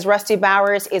him, because Rusty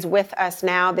Bowers is with us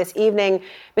now this evening.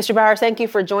 Mr. Bowers, thank you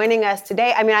for joining us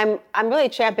today. I mean, I'm really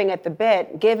champing at the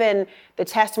bit, given the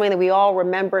testimony that we all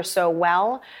remember so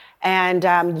well and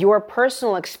your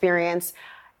personal experience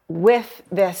with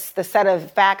the set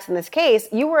of facts in this case.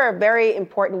 You were a very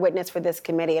important witness for this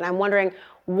committee, and I'm wondering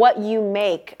what you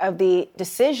make of the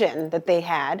decision that they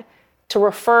had to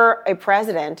refer a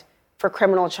president for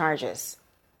criminal charges.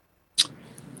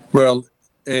 Well,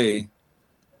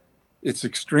 it's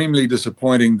extremely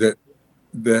disappointing that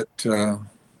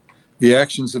the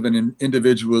actions of an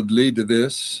individual would lead to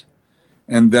this,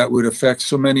 and that would affect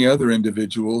so many other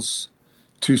individuals,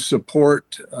 to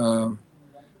support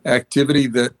activity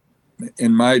that,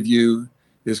 in my view,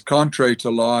 is contrary to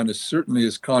law and certainly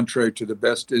is contrary to the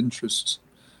best interests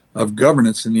of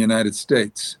governance in the United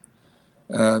States.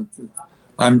 I'm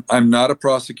not a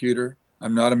prosecutor.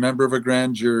 I'm not a member of a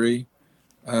grand jury.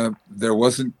 There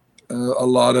wasn't a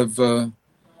lot of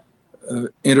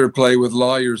interplay with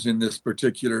lawyers in this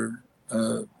particular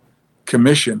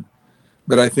commission.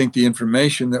 But I think the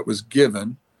information that was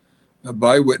given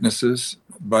by witnesses,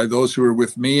 by those who were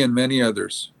with me and many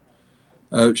others,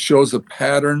 shows a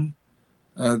pattern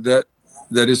that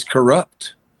is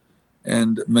corrupt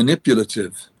and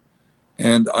manipulative,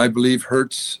 and I believe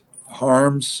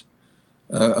harms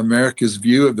America's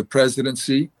view of the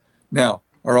presidency. Now,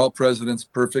 are all presidents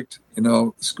perfect?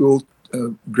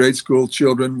 Grade school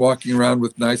children walking around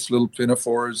with nice little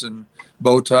pinafores and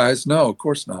bow ties? No, of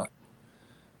course not.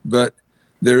 But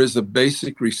there is a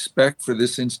basic respect for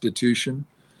this institution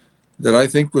that I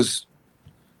think was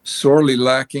sorely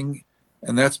lacking,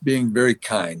 and that's being very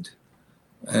kind.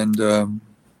 And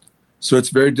so it's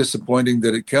very disappointing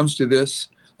that it comes to this.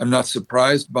 I'm not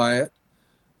surprised by it.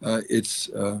 It's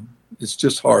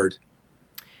just hard.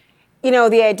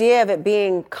 The idea of it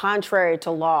being contrary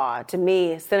to law, to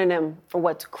me, is synonym for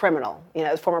what's criminal.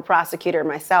 As a former prosecutor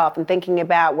myself, and thinking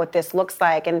about what this looks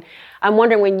like. And I'm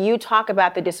wondering, when you talk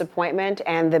about the disappointment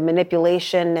and the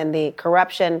manipulation and the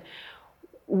corruption,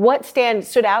 what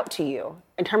stood out to you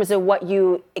in terms of what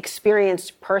you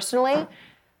experienced personally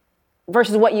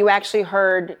versus what you actually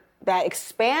heard that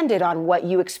expanded on what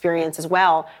you experienced as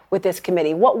well with this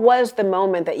committee? What was the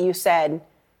moment that you said,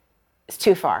 it's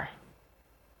too far?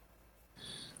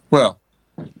 Well,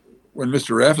 when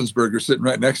Mr. Raffensperger, sitting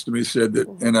right next to me, said that,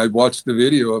 and I watched the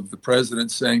video of the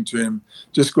president saying to him,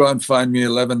 just go out and find me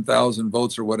 11,000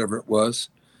 votes or whatever it was.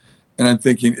 And I'm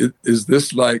thinking, is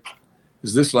this like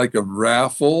a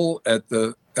raffle at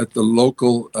the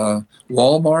local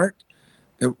Walmart?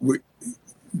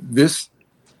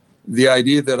 The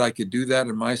idea that I could do that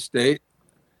in my state,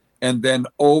 and then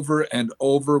over and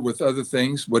over with other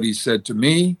things, what he said to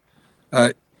me,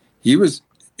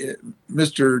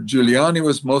 Mr. Giuliani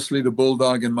was mostly the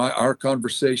bulldog in our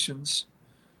conversations,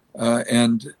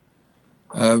 but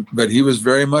he was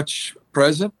very much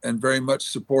present and very much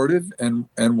supportive and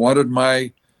wanted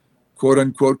my quote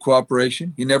unquote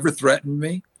cooperation. He never threatened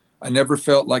me. I never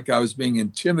felt like I was being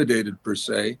intimidated per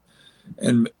se.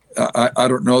 And I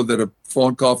don't know that a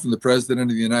phone call from the President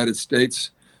of the United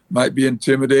States might be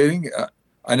intimidating.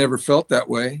 I never felt that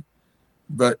way.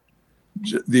 But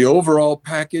the overall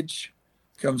package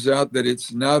comes out that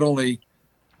it's not only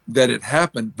that it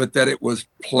happened, but that it was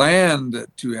planned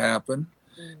to happen,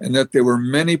 and that there were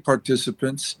many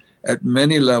participants at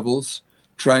many levels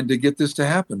trying to get this to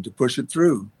happen, to push it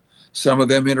through. Some of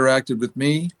them interacted with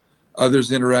me, others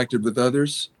interacted with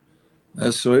others.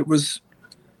 So it was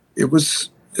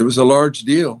a large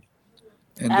deal.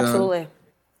 And, absolutely.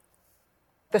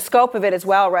 The scope of it as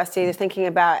well, Rusty, is thinking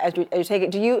about as you take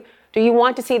it. Do you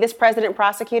want to see this president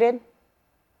prosecuted?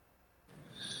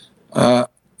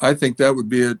 I think that would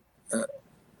be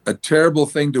a terrible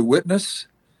thing to witness.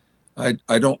 I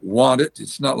don't want it.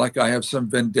 It's not like I have some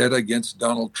vendetta against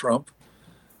Donald Trump.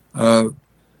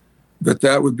 But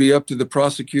that would be up to the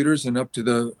prosecutors and up to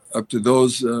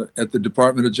those at the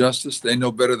Department of Justice. They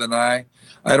know better than I.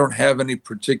 I don't have any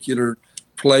particular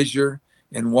pleasure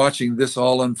in watching this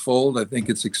all unfold. I think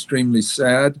it's extremely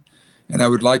sad, and I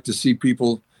would like to see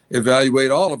people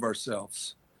evaluate all of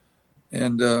ourselves.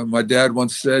 And my dad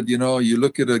once said, you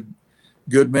look at a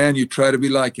good man, you try to be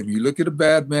like him. You look at a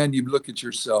bad man, you look at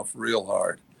yourself real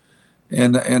hard.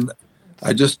 And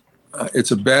I just,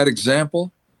 it's a bad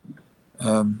example.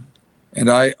 And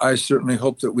I certainly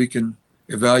hope that we can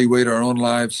evaluate our own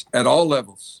lives at all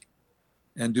levels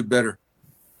and do better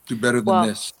than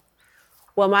this.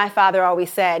 Well, my father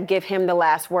always said, give him the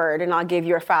last word, and I'll give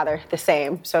your father the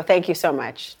same. So thank you so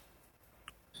much.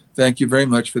 Thank you very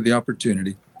much for the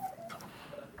opportunity.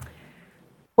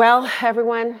 Well,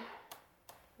 everyone,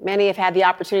 many have had the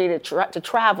opportunity to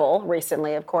travel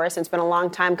recently, of course. It's been a long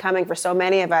time coming for so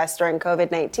many of us during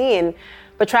COVID-19.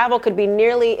 But travel could be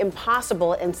nearly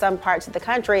impossible in some parts of the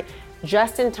country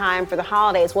just in time for the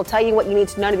holidays. We'll tell you what you need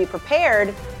to know to be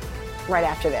prepared right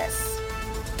after this.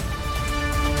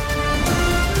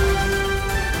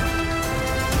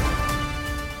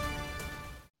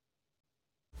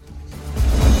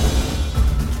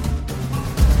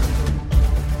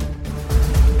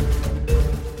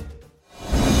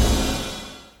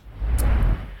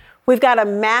 We've got a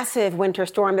massive winter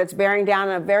storm that's bearing down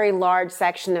on a very large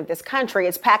section of this country.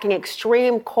 It's packing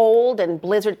extreme cold and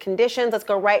blizzard conditions. Let's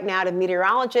go right now to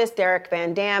meteorologist Derek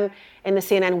Van Dam in the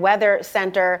CNN Weather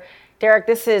Center. Derek,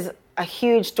 this is a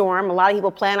huge storm. A lot of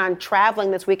people plan on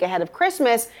traveling this week ahead of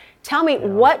Christmas. Tell me,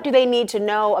 what do they need to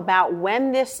know about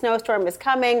when this snowstorm is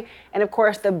coming? And of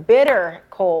course, the bitter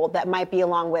cold that might be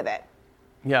along with it.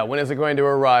 Yeah, when is it going to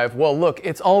arrive? Well, look,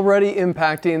 it's already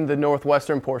impacting the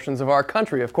northwestern portions of our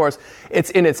country. Of course,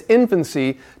 it's in its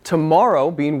infancy.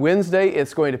 Tomorrow, being Wednesday,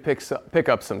 it's going to pick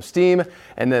up some steam.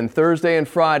 And then Thursday and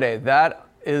Friday, that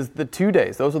is the 2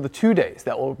 days. Those are the 2 days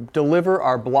that will deliver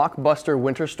our blockbuster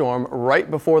winter storm right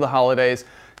before the holidays.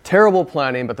 Terrible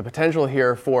planning, but the potential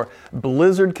here for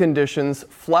blizzard conditions,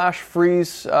 flash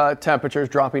freeze temperatures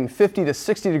dropping 50 to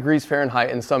 60 degrees Fahrenheit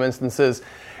in some instances,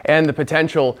 and the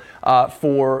potential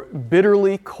for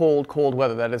bitterly cold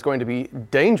weather that is going to be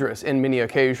dangerous in many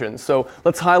occasions. So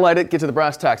let's highlight it, get to the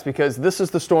brass tacks, because this is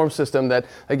the storm system that,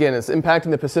 again, is impacting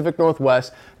the Pacific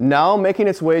Northwest, now making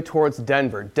its way towards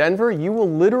Denver. Denver, you will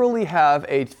literally have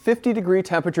a 50-degree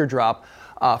temperature drop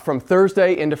from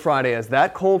Thursday into Friday as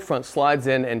that cold front slides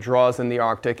in and draws in the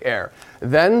Arctic air.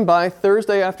 Then by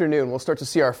Thursday afternoon, we'll start to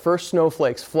see our first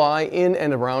snowflakes fly in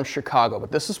and around Chicago.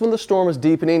 But this is when the storm is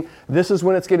deepening. This is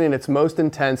when it's getting its most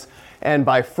intense. And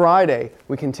by Friday,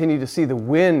 we continue to see the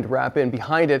wind wrap in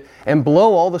behind it and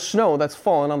blow all the snow that's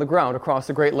fallen on the ground across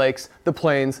the Great Lakes, the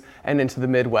plains, and into the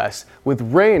Midwest, with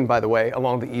rain, by the way,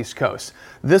 along the East Coast.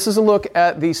 This is a look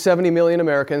at the 70 million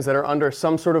Americans that are under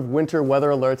some sort of winter weather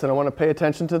alerts, and I want to pay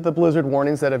attention to the blizzard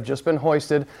warnings that have just been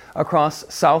hoisted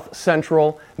across south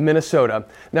central Minnesota.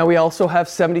 Now, we also have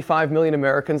 75 million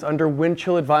Americans under wind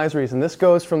chill advisories, and this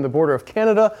goes from the border of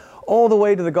Canada all the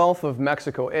way to the Gulf of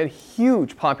Mexico, a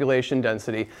huge population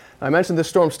density. I mentioned this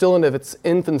storm still in its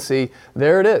infancy.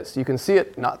 There it is. You can see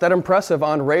it, not that impressive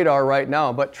on radar right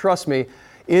now, but trust me,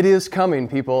 it is coming,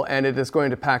 people, and it is going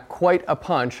to pack quite a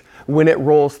punch when it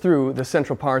rolls through the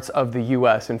central parts of the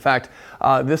U.S. In fact,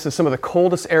 this is some of the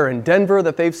coldest air in Denver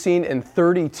that they've seen in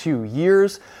 32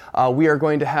 years. We are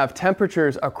going to have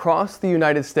temperatures across the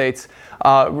United States,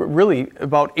 really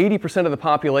about 80% of the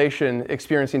population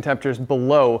experiencing temperatures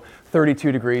below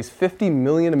 32 degrees, 50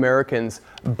 million Americans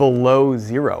below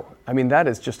zero. I mean, that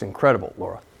is just incredible,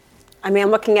 Laura. I mean,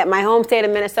 I'm looking at my home state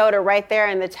of Minnesota right there,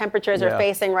 and the temperatures are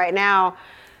facing right now.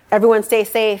 Everyone stay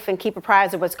safe and keep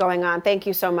apprised of what's going on. Thank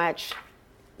you so much.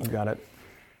 You got it.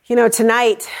 You know,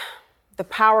 tonight, the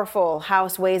powerful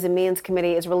House Ways and Means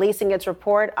Committee is releasing its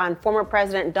report on former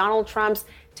President Donald Trump's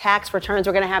tax returns.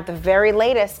 We're going to have the very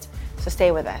latest, so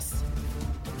stay with us.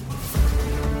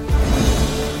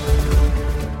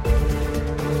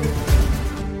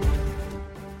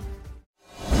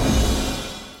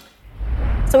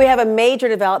 So we have a major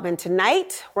development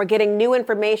tonight. We're getting new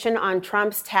information on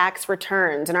Trump's tax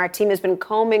returns, and our team has been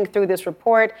combing through this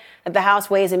report that the House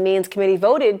Ways and Means Committee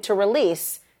voted to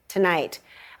release tonight.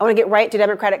 I want to get right to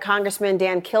Democratic Congressman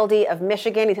Dan Kildee of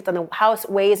Michigan. He sits on the House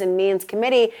Ways and Means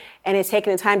Committee and is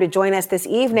taking the time to join us this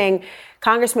evening.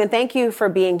 Congressman, thank you for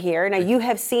being here. Now, you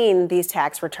have seen these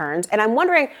tax returns, and I'm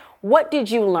wondering, what did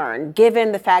you learn,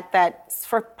 given the fact that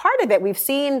for part of it, we've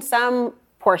seen some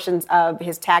portions of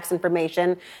his tax information.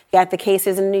 You got the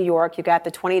cases in New York. You got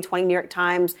the 2020 New York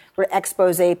Times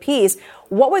expose piece.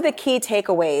 What were the key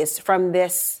takeaways from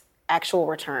this actual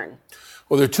return?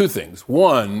 Well, there are two things.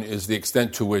 One is the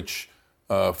extent to which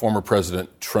former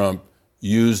President Trump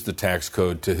used the tax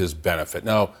code to his benefit.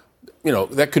 Now, you know,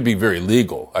 that could be very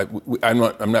legal.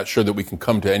 I'm not sure that we can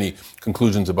come to any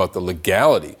conclusions about the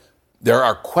legality. There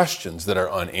are questions that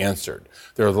are unanswered.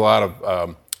 There are a lot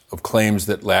of claims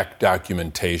that lack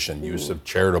documentation, use of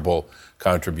charitable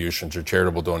contributions or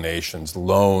charitable donations,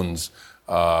 loans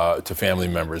to family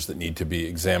members that need to be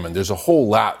examined. There's a whole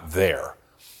lot there.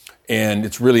 And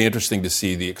it's really interesting to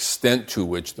see the extent to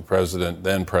which the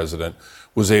then president,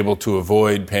 was able to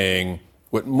avoid paying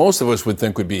what most of us would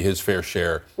think would be his fair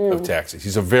share of taxes.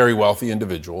 He's a very wealthy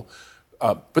individual.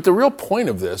 But the real point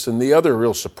of this, and the other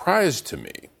real surprise to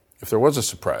me, if there was a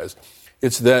surprise,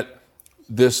 it's that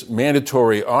this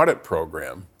mandatory audit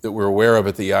program that we're aware of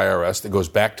at the IRS that goes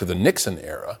back to the Nixon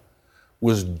era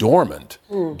was dormant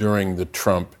during the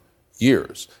Trump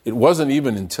years. It wasn't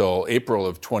even until April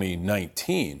of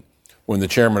 2019 when the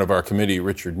chairman of our committee,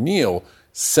 Richard Neal,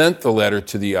 sent the letter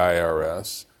to the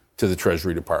IRS, to the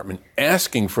Treasury Department,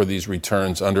 asking for these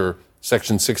returns under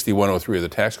Section 6103 of the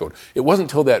tax code. It wasn't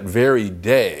until that very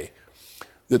day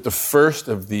that the first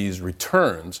of these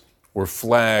returns were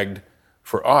flagged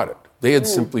for audit. They had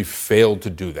simply failed to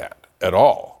do that at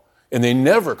all. And they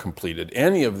never completed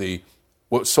any of the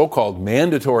what so-called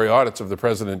mandatory audits of the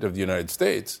President of the United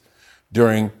States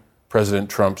during President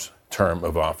Trump's term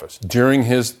of office. During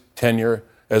his tenure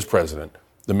as president,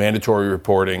 the mandatory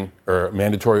reporting or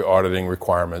mandatory auditing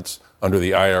requirements under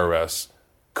the IRS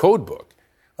code book,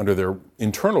 under their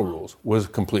internal rules was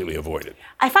completely avoided.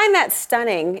 I find that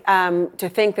stunning to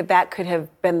think that that could have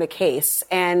been the case.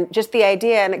 And just the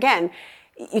idea, and again,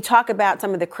 you talk about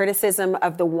some of the criticism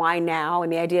of the why now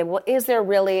and the idea, well, is there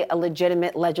really a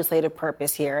legitimate legislative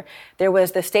purpose here? There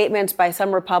was the statements by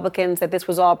some Republicans that this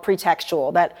was all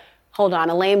pretextual, that, hold on,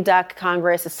 a lame duck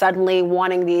Congress is suddenly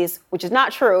wanting these, which is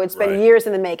not true. It's been years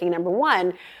in the making, number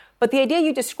one. But the idea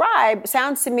you describe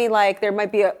sounds to me like there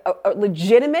might be a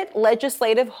legitimate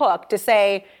legislative hook to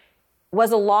say,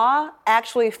 was a law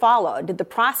actually followed? Did the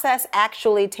process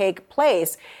actually take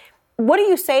place? What do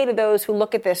you say to those who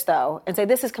look at this, though, and say,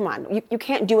 come on, you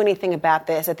can't do anything about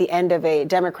this at the end of a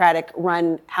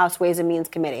Democratic-run House Ways and Means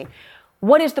Committee?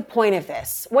 What is the point of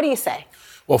this? What do you say?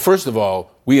 Well, first of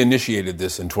all, we initiated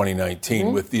this in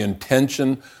 2019 with the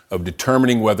intention of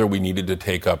determining whether we needed to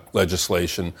take up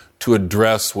legislation to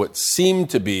address what seemed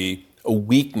to be a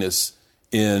weakness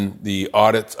in the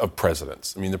audits of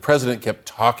presidents. I mean, the president kept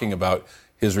talking about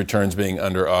his returns being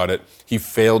under audit. He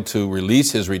failed to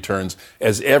release his returns,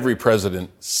 as every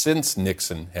president since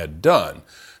Nixon had done.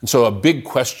 And so a big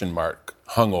question mark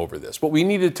hung over this. But we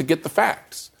needed to get the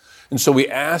facts. And so we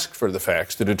asked for the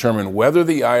facts to determine whether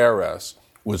the IRS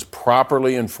was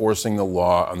properly enforcing the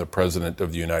law on the President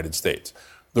of the United States.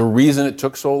 The reason it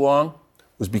took so long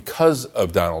was because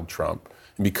of Donald Trump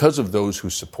and because of those who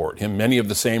support him. Many of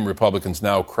the same Republicans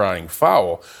now crying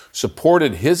foul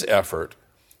supported his effort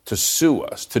to sue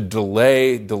us, to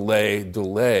delay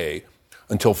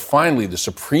until finally the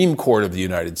Supreme Court of the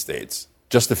United States,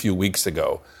 just a few weeks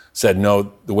ago, said,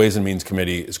 no, the Ways and Means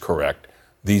Committee is correct.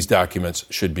 These documents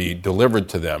should be delivered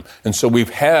to them. And so we've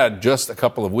had just a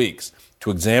couple of weeks to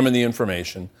examine the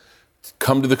information,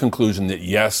 come to the conclusion that,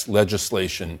 yes,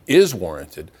 legislation is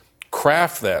warranted,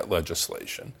 craft that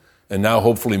legislation, and now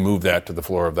hopefully move that to the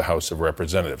floor of the House of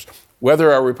Representatives.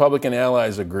 Whether our Republican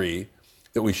allies agree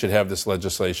that we should have this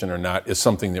legislation or not is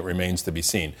something that remains to be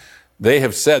seen. They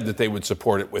have said that they would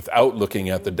support it without looking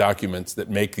at the documents that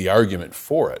make the argument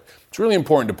for it. It's really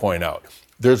important to point out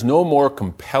there's no more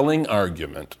compelling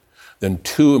argument than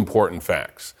two important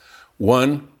facts.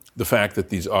 One, the fact that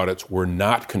these audits were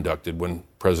not conducted when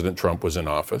President Trump was in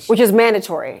office. Which is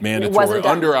mandatory. Mandatory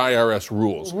under IRS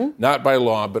rules, not by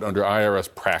law, but under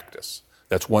IRS practice.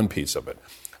 That's one piece of it.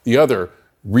 The other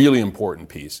really important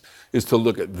piece is to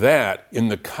look at that in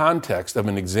the context of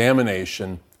an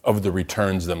examination of the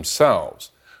returns themselves.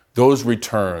 Those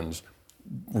returns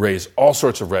raise all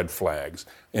sorts of red flags.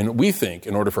 And we think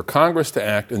in order for Congress to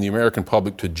act and the American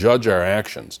public to judge our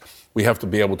actions, we have to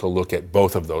be able to look at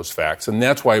both of those facts. And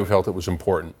that's why we felt it was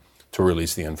important to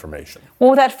release the information.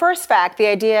 Well, that first fact, the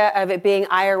idea of it being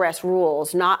IRS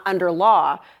rules, not under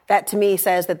law, that to me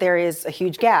says that there is a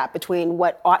huge gap between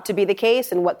what ought to be the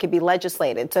case and what could be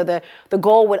legislated. So the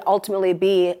goal would ultimately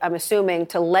be, I'm assuming,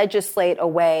 to legislate a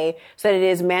way so that it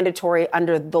is mandatory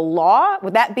under the law.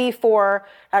 Would that be for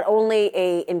not only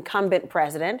an incumbent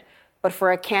president, but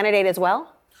for a candidate as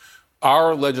well?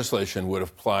 Our legislation would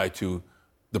apply to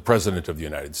the President of the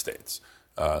United States.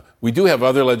 We do have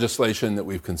other legislation that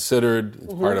we've considered.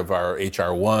 It's part of our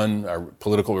H.R. 1, our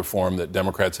political reform that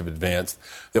Democrats have advanced,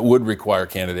 that would require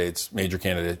major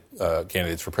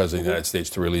candidates for President of the United States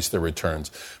to release their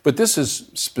returns. But this is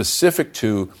specific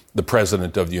to the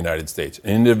President of the United States,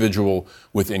 an individual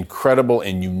with incredible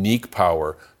and unique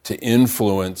power to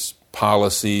influence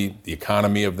policy, the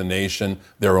economy of the nation,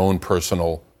 their own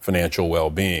personal financial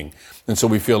well-being. And so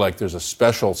we feel like there's a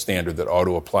special standard that ought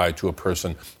to apply to a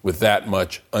person with that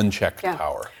much unchecked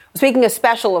power. Speaking of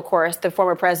special, of course, the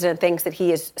former president thinks that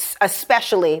he is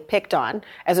especially picked on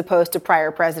as opposed to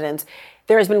prior presidents.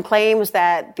 There has been claims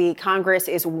that the Congress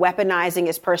is weaponizing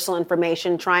his personal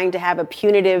information, trying to have a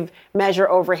punitive measure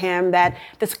over him, that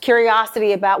this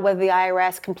curiosity about whether the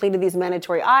IRS completed these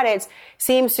mandatory audits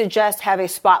seems to just have a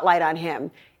spotlight on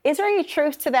him. Is there any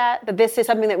truth to that this is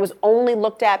something that was only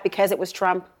looked at because it was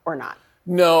Trump or not?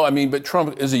 No, but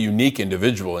Trump is a unique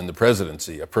individual in the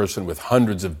presidency, a person with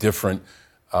hundreds of different,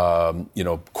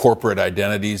 corporate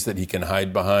identities that he can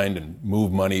hide behind and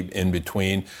move money in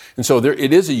between. And so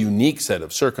it is a unique set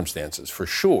of circumstances for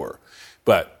sure.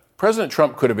 But President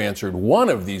Trump could have answered one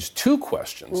of these two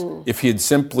questions if he had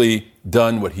simply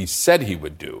done what he said he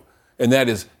would do. And that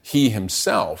is he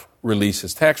himself release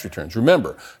his tax returns.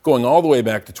 Remember, going all the way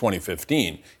back to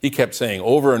 2015, he kept saying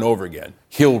over and over again,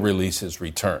 he'll release his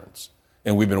returns.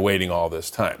 And we've been waiting all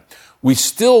this time. We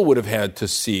still would have had to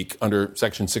seek, under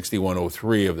Section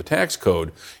 6103 of the tax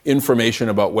code, information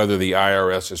about whether the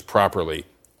IRS is properly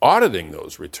auditing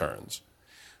those returns.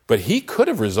 But he could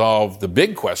have resolved the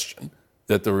big question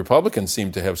that the Republicans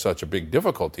seem to have such a big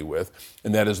difficulty with,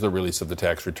 and that is the release of the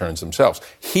tax returns themselves.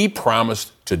 He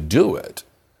promised to do it.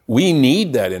 We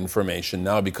need that information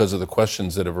now because of the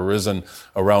questions that have arisen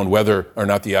around whether or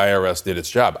not the IRS did its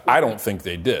job. I don't think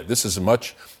they did. This is as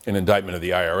much an indictment of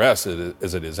the IRS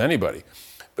as it is anybody.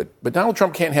 But Donald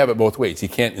Trump can't have it both ways. He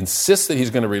can't insist that he's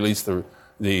going to release the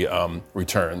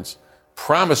returns,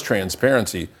 promise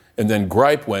transparency, and then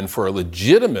gripe when, for a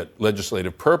legitimate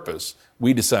legislative purpose,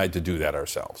 we decide to do that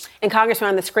ourselves. And Congressman,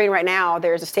 on the screen right now,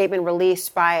 there's a statement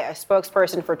released by a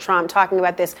spokesperson for Trump talking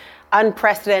about this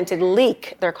unprecedented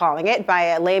leak, they're calling it,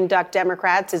 by lame duck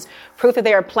Democrats as proof that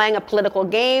they are playing a political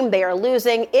game. They are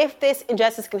losing. If this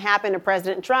injustice can happen to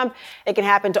President Trump, it can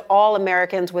happen to all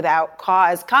Americans without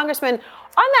cause. Congressman,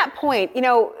 on that point, you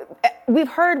know, we've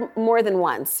heard more than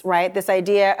once, right, this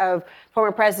idea of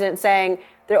former president saying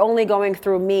they're only going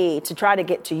through me to try to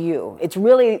get to you. It's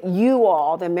really you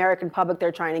all, the American public,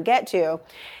 they're trying to get to.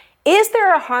 Is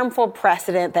there a harmful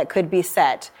precedent that could be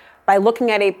set by looking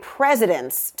at a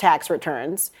president's tax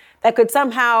returns that could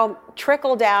somehow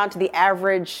trickle down to the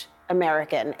average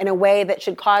American in a way that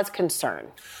should cause concern?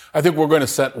 I think we're going to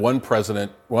set one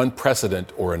precedent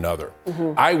or another.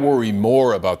 Mm-hmm. I worry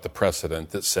more about the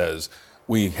precedent that says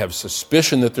we have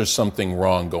suspicion that there's something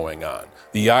wrong going on.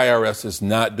 The IRS is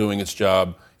not doing its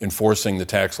job enforcing the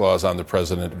tax laws on the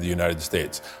President of the United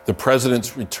States. The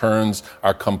President's returns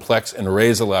are complex and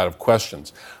raise a lot of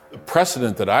questions. The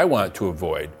precedent that I want to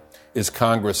avoid is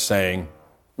Congress saying,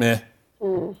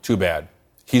 too bad.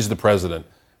 He's the President.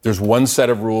 There's one set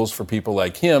of rules for people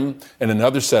like him and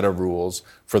another set of rules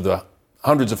for the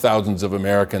hundreds of thousands of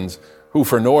Americans who,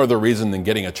 for no other reason than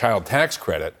getting a child tax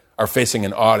credit, are facing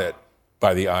an audit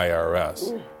by the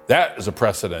IRS. That is a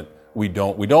precedent we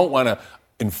don't want to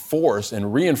enforce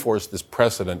and reinforce this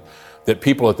precedent that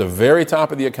people at the very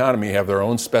top of the economy have their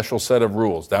own special set of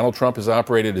rules. Donald Trump has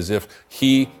operated as if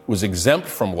he was exempt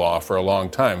from law for a long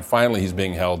time. Finally, he's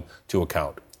being held to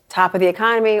account. Top of the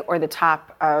economy or the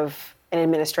top of an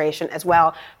administration as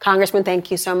well. Congressman,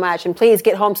 thank you so much. And please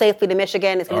get home safely to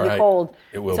Michigan. It's going to be cold.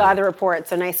 It will. Saw the report.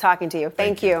 So nice talking to you.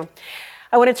 Thank you.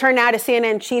 I want to turn now to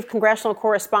CNN chief congressional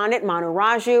correspondent Manu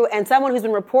Raju and someone who's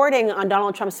been reporting on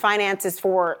Donald Trump's finances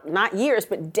for not years,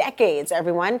 but decades,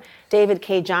 everyone. David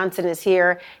K. Johnson is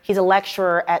here. He's a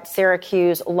lecturer at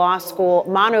Syracuse Law School.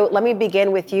 Manu, let me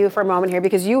begin with you for a moment here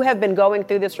because you have been going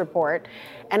through this report.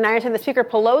 And I understand the Speaker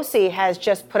Pelosi has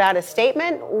just put out a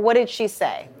statement. What did she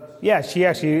say? Yeah, she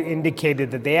actually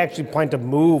indicated that they actually plan to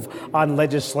move on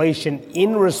legislation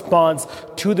in response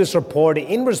to this report,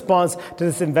 in response to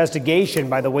this investigation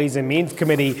by the Ways and Means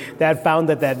Committee that found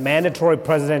that mandatory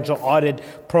presidential audit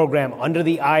program under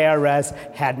the IRS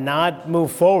had not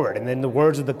moved forward. And in the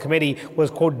words of the committee,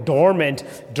 was, quote, dormant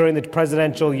during the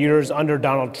presidential years under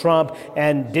Donald Trump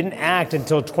and didn't act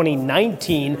until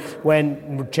 2019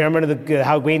 when Chairman of the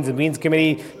House Ways and Means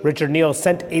Committee, Richard Neal,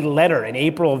 sent a letter in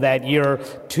April of that year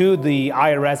to the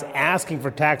IRS asking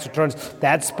for tax returns.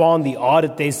 That spawned the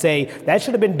audit. They say that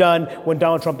should have been done when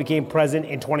Donald Trump became president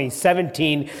in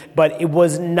 2017, but it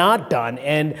was not done.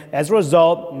 And as a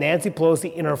result, Nancy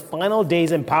Pelosi, in her final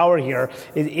days in power here,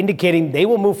 is indicating they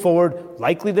will move forward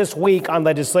likely this week on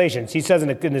legislation. She says in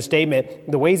a statement,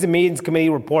 the Ways and Means Committee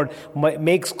report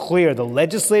makes clear the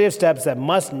legislative steps that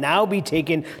must now be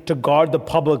taken to guard the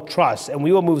public trust. And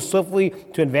we will move swiftly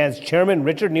to advance Chairman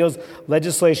Richard Neal's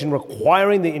legislation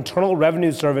requiring the Internal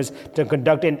Revenue Service to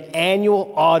conduct an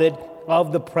annual audit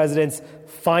of the president's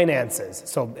finances.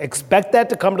 So expect that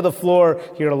to come to the floor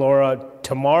here, Laura,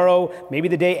 tomorrow, maybe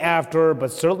the day after,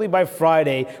 but certainly by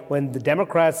Friday when the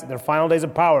Democrats, in their final days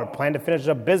of power, plan to finish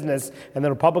up business and the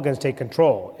Republicans take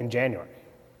control in January.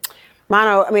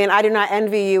 Manu, I mean, I do not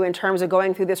envy you in terms of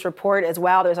going through this report as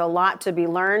well. There's a lot to be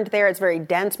learned there. It's very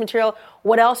dense material.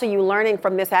 What else are you learning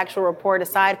from this actual report,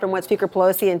 aside from what Speaker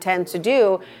Pelosi intends to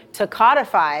do to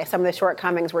codify some of the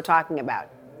shortcomings we're talking about?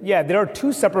 Yeah, there are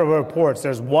two separate reports.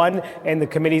 There's one in the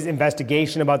committee's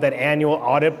investigation about that annual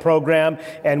audit program,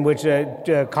 and which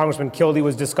Congressman Kildee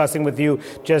was discussing with you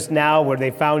just now, where they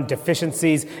found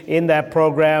deficiencies in that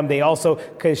program. They also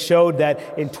showed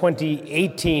that in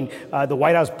 2018, the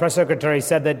White House press secretary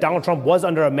said that Donald Trump was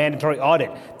under a mandatory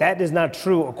audit. That is not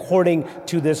true, according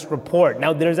to this report.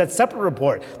 Now, there's that separate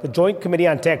report, the Joint Committee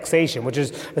on Taxation, which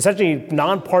is essentially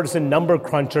nonpartisan number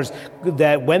crunchers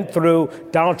that went through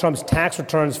Donald Trump's tax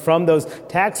returns returns from those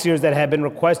tax years that have been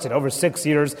requested over 6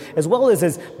 years, as well as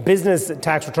his business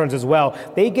tax returns as well.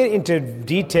 They get into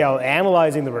detail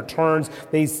analyzing the returns.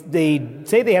 They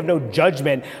say they have no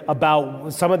judgment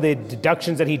about some of the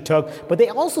deductions that he took, but they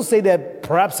also say that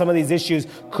perhaps some of these issues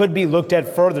could be looked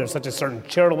at further, such as certain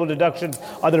charitable deductions,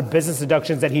 other business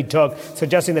deductions that he took,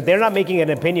 suggesting that they're not making an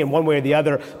opinion one way or the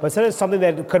other, but it's something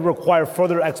that could require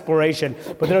further exploration.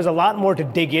 But there's a lot more to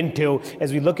dig into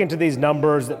as we look into these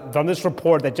numbers from this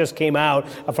report that just came out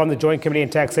from the Joint Committee on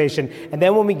Taxation. And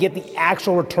then when we get the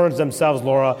actual returns themselves,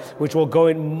 Laura, which will go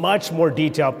in much more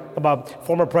detail about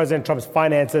former President Trump's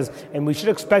finances, and we should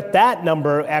expect that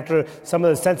number after some of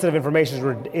the sensitive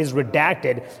information is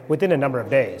redacted within a number of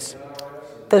days.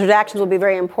 Those redactions will be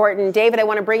very important. David, I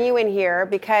want to bring you in here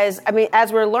because,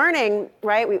 as we're learning,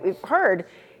 right, we've heard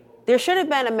there should have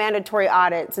been a mandatory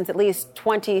audit since at least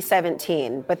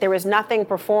 2017, but there was nothing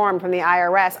performed from the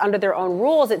IRS under their own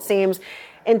rules, it seems,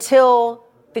 until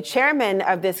the chairman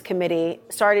of this committee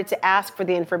started to ask for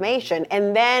the information.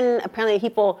 And then apparently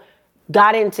people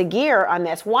got into gear on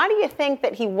this. Why do you think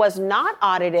that he was not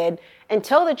audited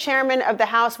until the chairman of the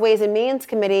House Ways and Means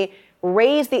Committee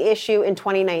raised the issue in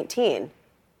 2019?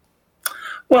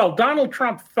 Well, Donald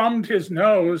Trump thumbed his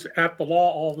nose at the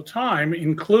law all the time,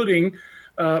 including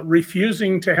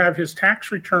refusing to have his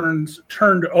tax returns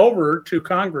turned over to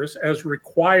Congress as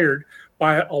required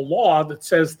by a law that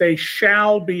says they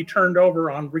shall be turned over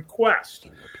on request.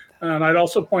 And I'd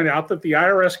also point out that the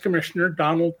IRS commissioner,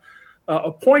 Donald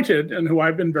appointed, and who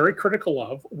I've been very critical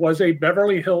of, was a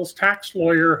Beverly Hills tax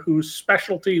lawyer whose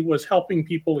specialty was helping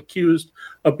people accused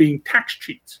of being tax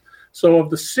cheats. So of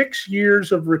the 6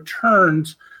 years of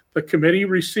returns the committee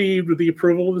received with the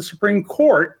approval of the Supreme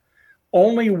Court,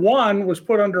 only one was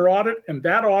put under audit, and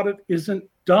that audit isn't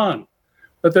done.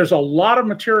 But there's a lot of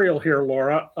material here,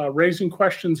 Laura, raising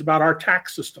questions about our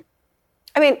tax system.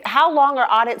 How long are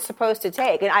audits supposed to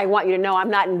take? And I want you to know I'm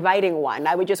not inviting one.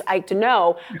 I would just like to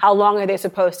know, how long are they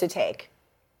supposed to take?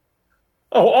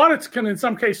 Oh, audits can, in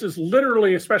some cases,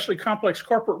 literally, especially complex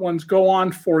corporate ones, go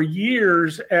on for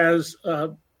years as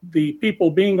the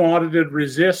people being audited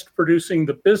resist producing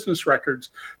the business records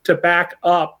to back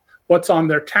up what's on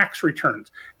their tax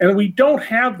returns. And we don't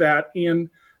have that in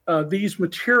these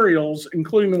materials,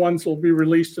 including the ones that will be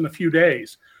released in a few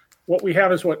days. What we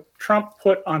have is what Trump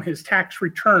put on his tax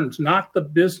returns, not the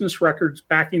business records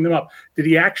backing them up. Did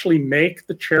he actually make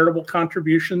the charitable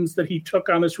contributions that he took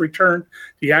on his return?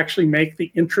 Did he actually make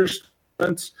the interest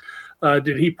payments?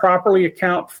 Did he properly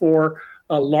account for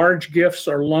large gifts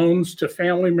or loans to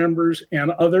family members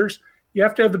and others? You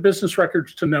have to have the business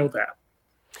records to know that.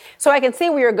 So I can see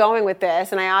where you're going with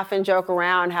this, and I often joke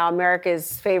around how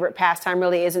America's favorite pastime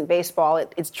really isn't baseball.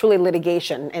 It's truly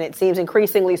litigation, and it seems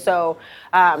increasingly so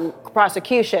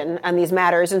prosecution on these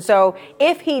matters. And so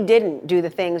if he didn't do the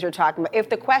things you're talking about, if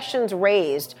the questions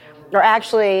raised are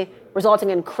actually resulting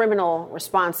in criminal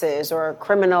responses or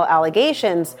criminal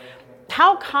allegations,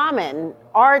 how common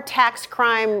are tax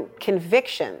crime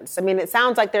convictions? It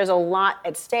sounds like there's a lot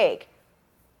at stake.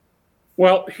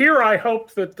 Well, here I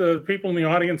hope that the people in the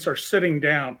audience are sitting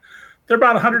down. There are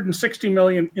about 160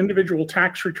 million individual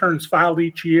tax returns filed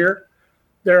each year.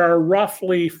 There are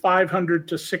roughly 500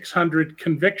 to 600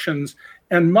 convictions,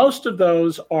 and most of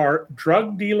those are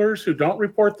drug dealers who don't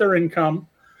report their income,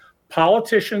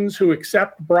 politicians who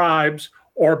accept bribes,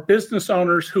 or business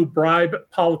owners who bribe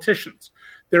politicians.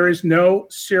 There is no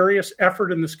serious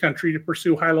effort in this country to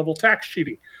pursue high-level tax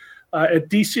cheating. At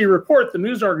DC Report, the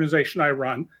news organization I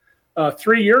run,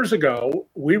 3 years ago,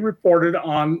 we reported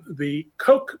on the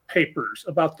Koch papers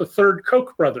about the third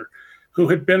Koch brother, who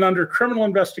had been under criminal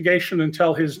investigation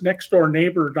until his next-door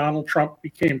neighbor, Donald Trump,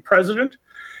 became president,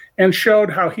 and showed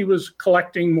how he was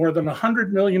collecting more than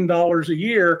 $100 million a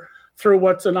year through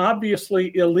what's an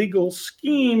obviously illegal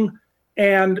scheme,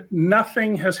 and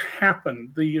nothing has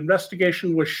happened. The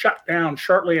investigation was shut down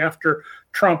shortly after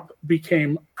Trump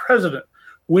became president.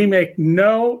 We make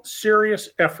no serious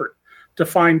effort to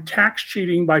find tax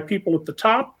cheating by people at the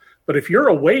top, but if you're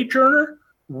a wage earner,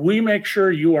 we make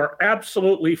sure you are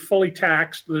absolutely fully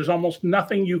taxed. There's almost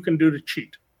nothing you can do to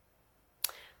cheat.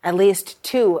 At least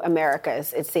two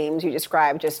Americas, it seems, you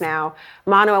described just now.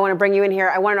 Manu, I want to bring you in here.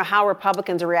 I want to know how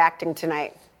Republicans are reacting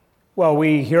tonight. Well,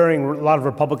 we're hearing a lot of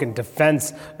Republican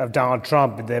defense of Donald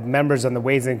Trump. The members on the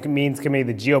Ways and Means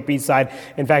Committee, the GOP side,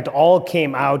 in fact, all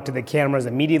came out to the cameras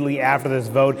immediately after this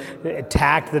vote,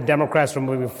 attacked the Democrats for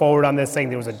moving forward on this, saying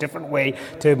there was a different way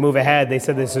to move ahead. They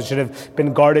said this should have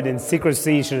been guarded in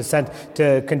secrecy, should have sent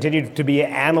to continue to be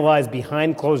analyzed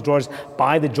behind closed doors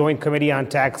by the Joint Committee on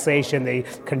Taxation. They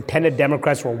contended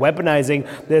Democrats were weaponizing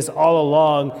this all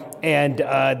along. And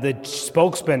the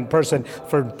spokesman person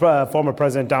for former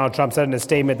President Donald Trump said in a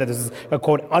statement that this is a,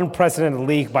 quote, unprecedented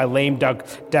leak by lame duck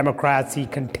Democrats. He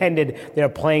contended they're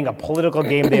playing a political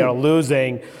game they are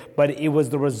losing. But it was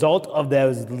the result of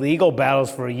those legal battles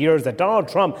for years that Donald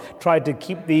Trump tried to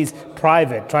keep these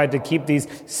private, tried to keep these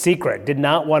secret, did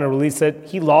not want to release it.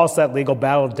 He lost that legal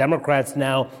battle. Democrats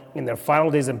now, in their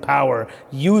final days in power,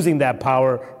 using that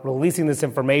power, releasing this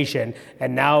information,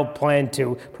 and now plan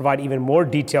to provide even more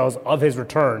details of his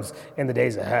returns in the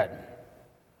days ahead.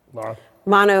 Laura?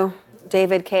 Manu,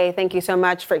 David, Kay, thank you so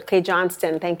much. For Kay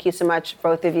Johnston, thank you so much,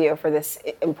 both of you, for this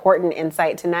important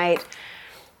insight tonight.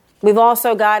 We've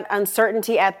also got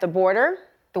uncertainty at the border.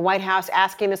 The White House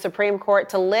asking the Supreme Court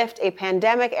to lift a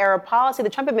pandemic-era policy the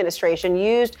Trump administration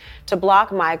used to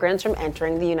block migrants from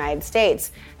entering the United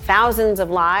States. Thousands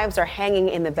of lives are hanging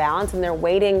in the balance, and they're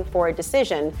waiting for a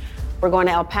decision. We're going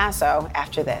to El Paso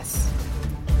after this.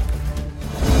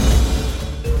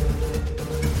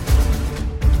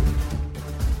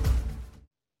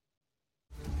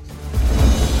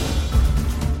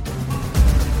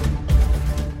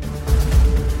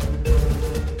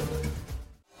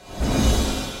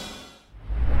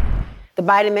 The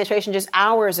Biden administration just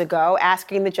hours ago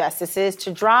asking the justices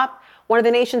to drop one of the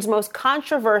nation's most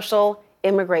controversial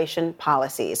immigration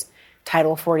policies,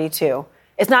 Title 42.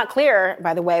 It's not clear,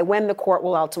 by the way, when the court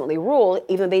will ultimately rule,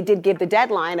 even though they did give the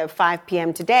deadline of 5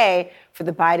 p.m. today for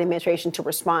the Biden administration to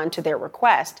respond to their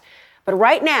request. But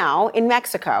right now, in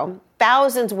Mexico,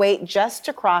 thousands wait just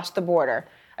to cross the border.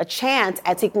 A chance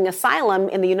at seeking asylum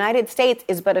in the United States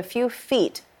is but a few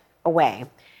feet away.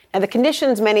 Now, the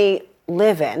conditions many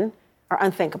live in are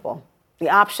unthinkable. The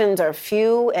options are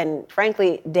few and,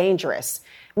 frankly, dangerous.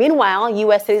 Meanwhile,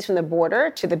 U.S. cities from the border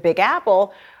to the Big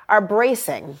Apple are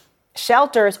bracing.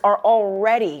 Shelters are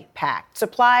already packed.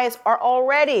 Supplies are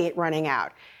already running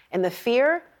out. And the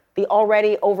fear, the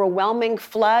already overwhelming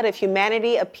flood of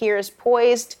humanity appears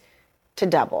poised to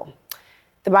double.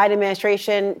 The Biden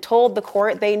administration told the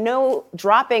court they know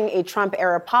dropping a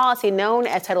Trump-era policy known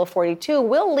as Title 42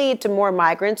 will lead to more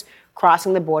migrants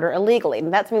crossing the border illegally.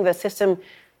 And that's something the system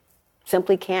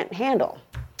simply can't handle.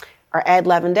 Our Ed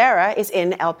Lavandera is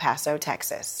in El Paso,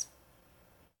 Texas.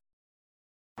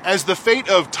 As the fate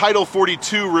of Title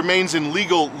 42 remains in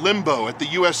legal limbo at the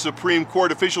U.S. Supreme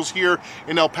Court, officials here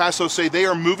in El Paso say they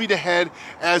are moving ahead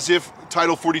as if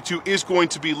Title 42 is going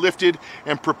to be lifted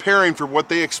and preparing for what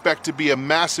they expect to be a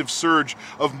massive surge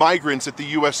of migrants at the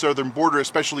U.S. southern border,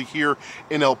 especially here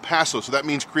in El Paso. So that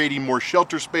means creating more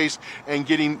shelter space and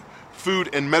getting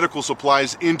food and medical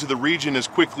supplies into the region as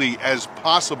quickly as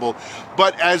possible.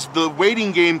 But as the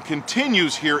waiting game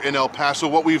continues here in El Paso,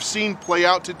 what we've seen play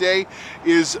out today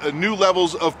is new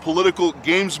levels of political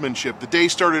gamesmanship. The day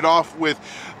started off with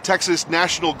Texas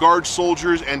National Guard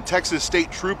soldiers and Texas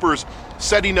state troopers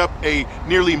setting up a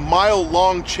nearly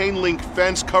mile-long chain link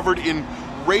fence covered in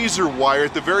razor wire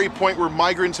at the very point where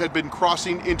migrants had been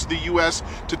crossing into the U.S.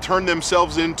 to turn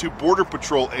themselves into Border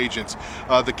Patrol agents.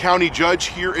 The county judge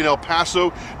here in El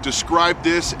Paso described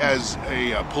this as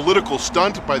a political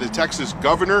stunt by the Texas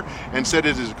governor and said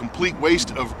it is a complete waste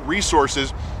of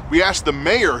resources. We asked the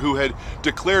mayor, who had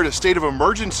declared a state of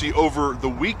emergency over the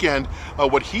weekend,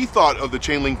 what he thought of the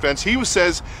chain link fence. He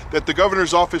says that the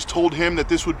governor's office told him that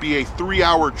this would be a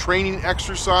 3-hour training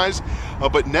exercise,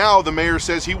 but now the mayor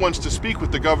says he wants to speak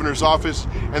with the governor's office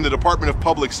and the Department of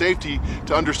Public Safety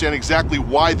to understand exactly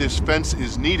why this fence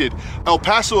is needed. El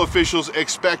Paso officials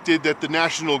expected that the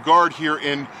National Guard here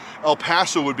in El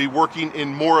Paso would be working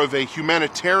in more of a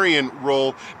humanitarian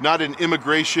role, not an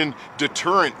immigration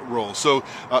deterrent role. So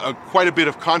quite a bit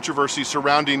of controversy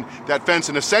surrounding that fence.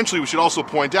 And essentially, we should also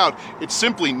point out, it's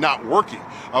simply not working.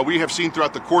 We have seen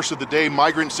throughout the course of the day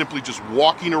migrants simply just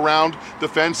walking around the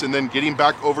fence and then getting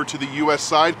back over to the U.S.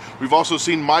 side. We've also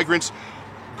seen migrants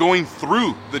going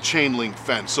through the chain link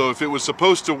fence. So if it was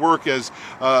supposed to work as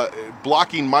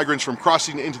blocking migrants from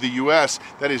crossing into the U.S.,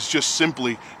 that is just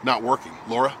simply not working.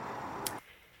 Laura?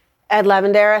 Ed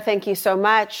Lavandera, thank you so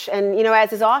much. And, you know,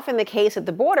 as is often the case at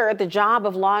the border, the job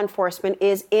of law enforcement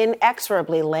is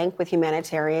inexorably linked with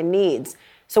humanitarian needs.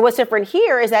 So what's different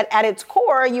here is that at its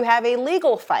core, you have a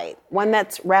legal fight, one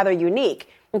that's rather unique.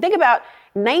 And think about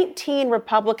 19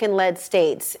 Republican-led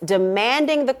states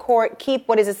demanding the court keep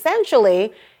what is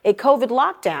essentially a COVID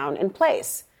lockdown in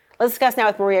place. Let's discuss now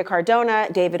with Maria Cardona,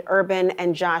 David Urban,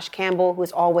 and Josh Campbell,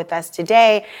 who's all with us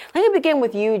today. Let me begin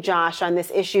with you, Josh, on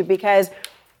this issue, because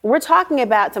we're talking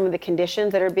about some of the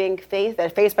conditions that are being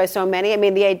faced by so many. I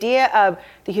mean, the idea of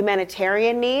the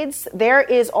humanitarian needs, there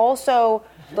is also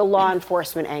the law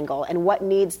enforcement angle and what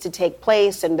needs to take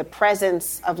place and the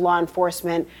presence of law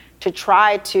enforcement to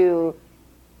try to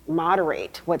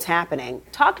moderate what's happening.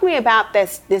 Talk to me about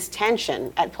this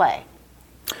tension at play.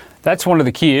 That's one of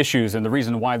the key issues and the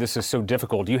reason why this is so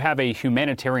difficult. You have a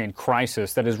humanitarian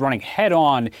crisis that is running head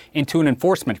on into an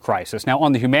enforcement crisis. Now,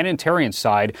 on the humanitarian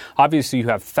side, obviously you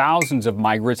have thousands of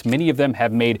migrants. Many of them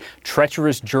have made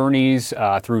treacherous journeys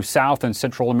through South and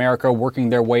Central America, working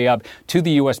their way up to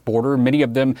the U.S. border. Many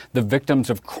of them the victims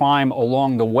of crime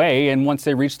along the way. And once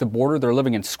they reach the border, they're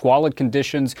living in squalid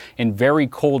conditions in very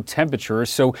cold temperatures.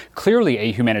 So clearly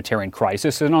a humanitarian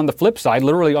crisis. And on the flip side,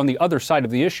 literally on the other side of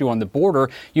the issue on the border,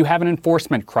 you have an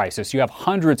enforcement crisis. You have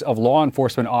hundreds of law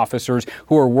enforcement officers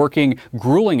who are working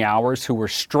grueling hours, who are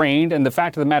strained. And the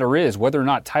fact of the matter is, whether or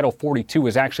not Title 42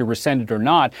 is actually rescinded or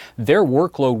not, their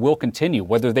workload will continue,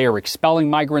 whether they are expelling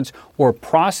migrants or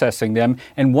processing them.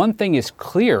 And one thing is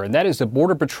clear, and that is the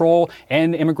Border Patrol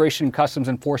and Immigration and Customs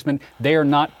Enforcement, they are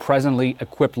not presently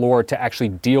equipped, Laura, to actually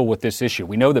deal with this issue.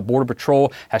 We know that Border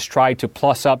Patrol has tried to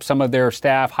plus up some of their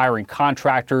staff, hiring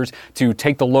contractors to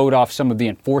take the load off some of the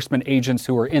enforcement agents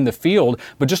who are in the field.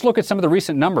 But just look at some of the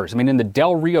recent numbers. I mean, in the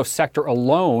Del Rio sector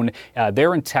alone,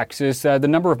 there in Texas, the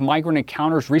number of migrant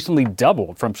encounters recently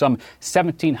doubled from some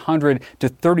 1,700 to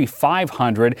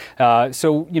 3,500.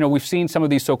 So, we've seen some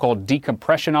of these so-called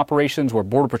decompression operations where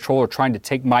Border Patrol are trying to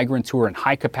take migrants who are in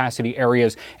high-capacity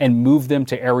areas and move them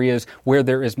to areas where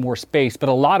there is more space. But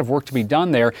a lot of work to be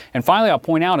done there. And finally, I'll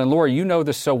point out, and Laura, you know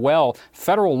this so well,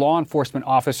 federal law enforcement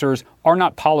officers are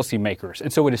not policymakers.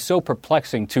 And so it is so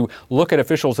perplexing to look at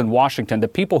officials in Washington, the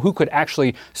people who could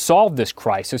actually solve this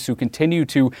crisis, who continue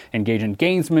to engage in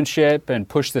gamesmanship and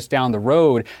push this down the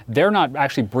road. They're not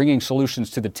actually bringing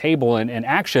solutions to the table and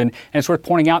action. And it's worth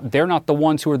pointing out they're not the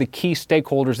ones who are the key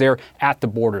stakeholders there at the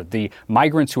border. The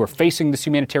migrants who are facing this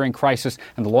humanitarian crisis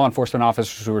and the law enforcement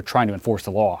officers who are trying to enforce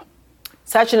the law.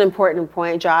 Such an important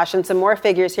point, Josh. And some more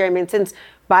figures here. I mean, since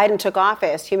Biden took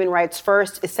office, Human Rights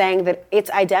First is saying that it's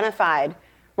identified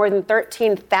more than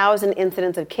 13,000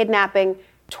 incidents of kidnapping,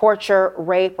 torture,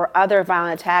 rape, or other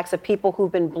violent attacks of people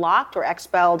who've been blocked or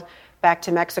expelled back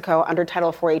to Mexico under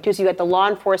Title 42. So you got the law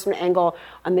enforcement angle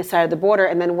on this side of the border,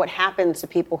 and then what happens to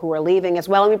people who are leaving as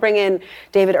well. Let me bring in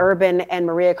David Urban and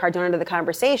Maria Cardona to the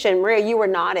conversation. Maria, you were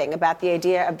nodding about the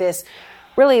idea of this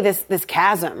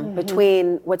chasm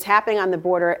between what's happening on the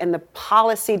border and the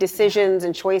policy decisions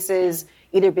and choices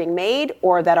either being made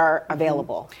or that are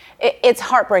available. It's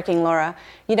heartbreaking, Laura.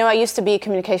 I used to be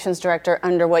communications director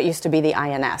under what used to be the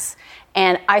INS.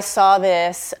 And I saw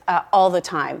this all the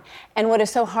time. And what is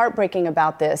so heartbreaking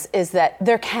about this is that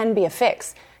there can be a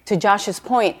fix. To Josh's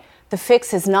point, the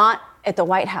fix is not at the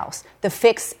White House. The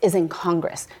fix is in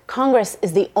Congress. Congress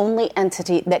is the only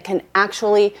entity that can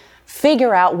actually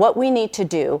figure out what we need to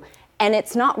do. And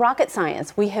it's not rocket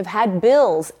science. We have had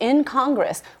bills in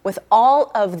Congress with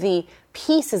all of the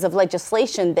pieces of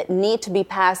legislation that need to be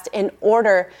passed in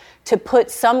order to put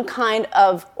some kind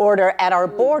of order at our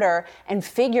border and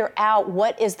figure out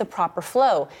what is the proper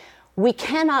flow. We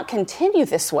cannot continue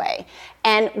this way.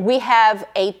 And we have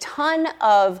a ton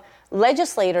of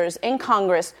legislators in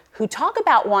Congress who talk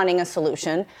about wanting a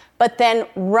solution, but then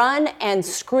run and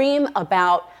scream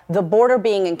about the border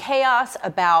being in chaos,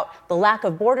 about the lack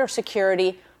of border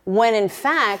security, when in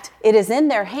fact it is in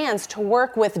their hands to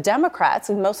work with Democrats,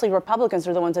 and mostly Republicans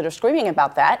are the ones that are screaming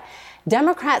about that.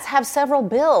 Democrats have several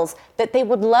bills that they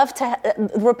would love to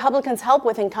Republicans help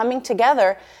with in coming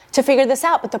together to figure this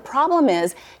out. But the problem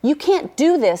is you can't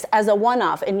do this as a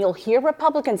one-off. And you'll hear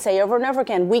Republicans say over and over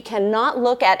again, we cannot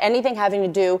look at anything having to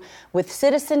do with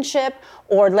citizenship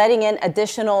or letting in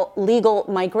additional legal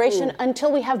migration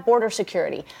until we have border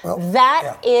security. Well,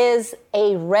 that is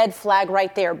a red flag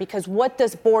right there, because what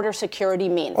does border security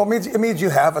mean? Well, it means you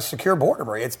have a secure border,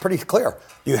 Maria. It's pretty clear.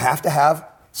 You have to have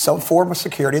some form of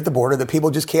security at the border that people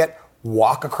just can't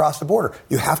walk across the border.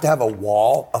 You have to have a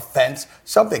wall, a fence,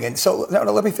 something. And so, no,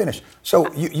 let me finish. So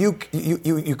you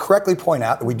correctly point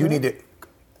out that we do need to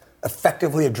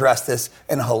effectively address this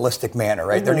in a holistic manner,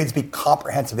 right? There needs to be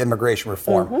comprehensive immigration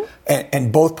reform.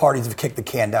 And both parties have kicked the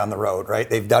can down the road, right?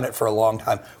 They've done it for a long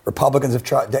time. Republicans have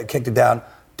kicked it down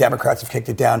Democrats have kicked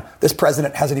it down. This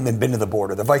president hasn't even been to the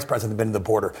border. The vice president has been to the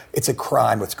border. It's a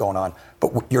crime what's going on.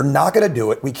 But you're not going to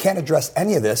do it. We can't address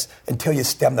any of this until you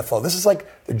stem the flow. This is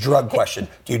like the drug question.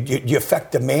 Do you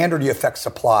affect demand or do you affect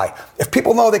supply? If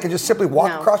people know they can just simply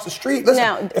walk across the street,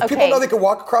 listen, if people know they can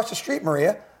walk across the street,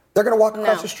 Maria, they're going to walk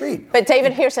across the street. But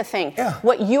David, here's the thing.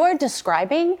 What you're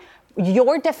describing,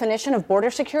 your definition of border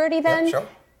security then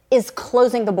is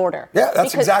closing the border. Yeah,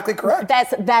 that's exactly correct.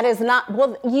 That is not,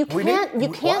 well, you can't,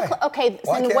 Why?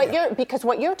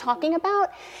 What you're talking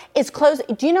about is close.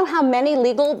 Do you know how many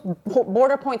legal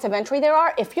border points of entry there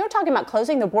are? If you're talking about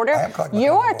closing the border,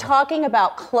 you are talking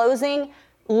about closing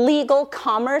legal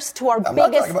commerce to our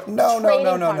biggest trading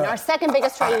partner, our second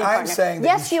biggest trading partner. I'm saying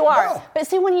yes, you are. No. But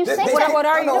see, when you say what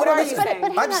are you saying?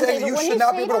 I'm saying you should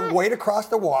not be able to wade across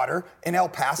the water in El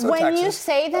Paso, Texas. When you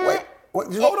say that,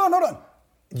 hold on.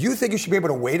 You think you should be able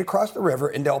to wade across the river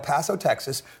into El Paso,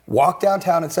 Texas, walk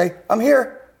downtown and say, I'm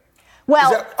here?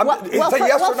 Well, it's a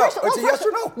yes or no. It's a yes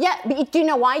or no. Yeah. Do you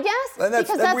know why yes?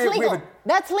 Because that's legal.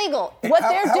 That's legal. What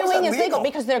they're doing is legal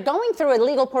because they're going through a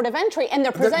legal port of entry and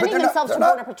they're presenting themselves to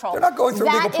Border Patrol. They're not going through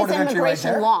a legal port of entry right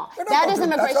there. That is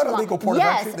immigration law.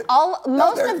 Yes.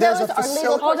 Most of those are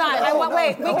legal ports of entry. Hold on.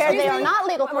 Wait. Where they are not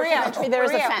legal ports of entry, there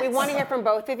is a fence. We want to hear from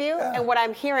both of you. And what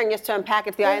I'm hearing, just to unpack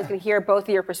it, the audience can hear both of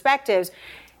your perspectives.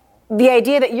 The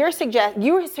idea that you're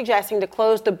suggesting to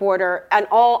close the border and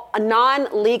all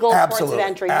non-legal ports of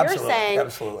entry. You're saying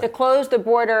to close the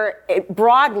border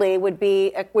broadly would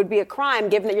be a crime,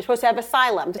 given that you're supposed to have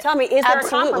asylum. So tell me, is there a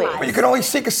compromise? But you can only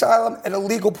seek asylum at a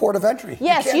legal port of entry.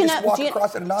 Yes, you can't just walk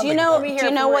across at a non-legal port. Do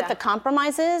you know what the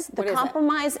compromise is? The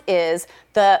compromise is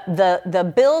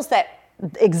the bills that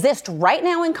exist right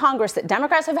now in Congress that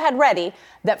Democrats have had ready,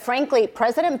 that frankly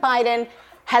President Biden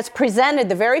has presented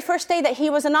the very first day that he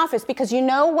was in office, because you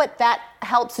know what that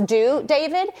helps do,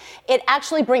 David? It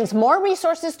actually brings more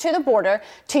resources to the border.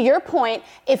 To your point,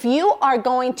 if you are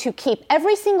going to keep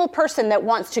every single person that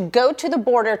wants to go to the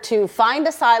border to find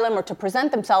asylum or to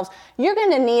present themselves, you're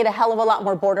going to need a hell of a lot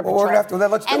more border patrol.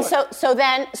 So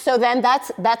then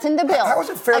that's in the bill. How is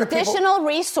it fair Additional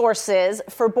resources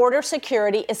for border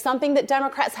security is something that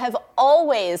Democrats have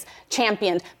always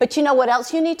championed. But you know what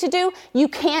else you need to do? You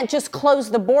can't just close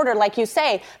the border, like you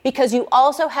say, because you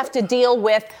also have to deal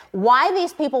with why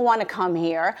these people want to come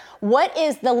here. What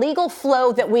is the legal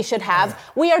flow that we should have?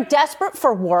 We are desperate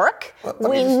for work.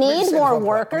 We need more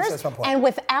workers. And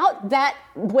without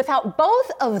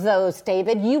both of those,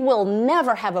 David, you will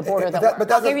never have a border that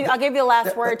works. I'll give you the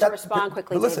last word to respond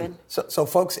quickly, listen, David. So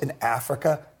folks in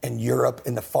Africa and Europe,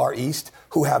 in the Far East,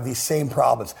 who have these same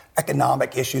problems,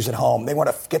 economic issues at home. They want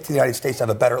to get to the United States to have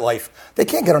a better life. They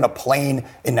can't get on a plane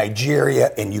in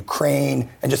Nigeria, in Ukraine,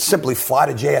 and just simply fly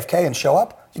to JFK and show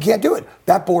up. You can't do it.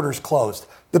 That border's closed.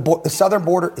 The southern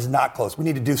border is not closed. We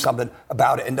need to do something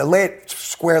about it. And to lay it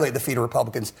squarely at the feet of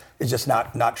Republicans is just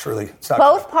not truly.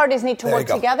 Both parties need to work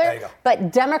together,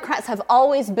 but Democrats have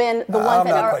always been the ones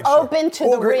that are open to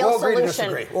the real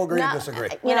solution. We'll agree to disagree.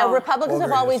 Republicans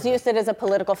have always used it as a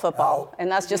political football,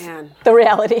 and that's just the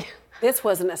reality. This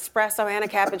was an espresso and a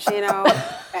cappuccino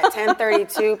at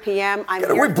 10:32 p.m. I'm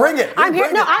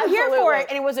here for it,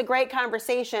 and it was a great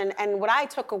conversation. And what I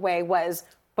took away was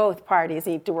both parties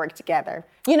need to work together.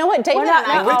 You know what, David and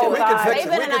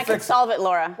I can solve it,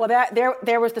 Laura. Well,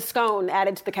 there was the scone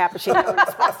added to the cappuccino and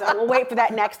espresso. We'll wait for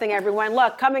that next thing, everyone.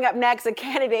 Look, coming up next, a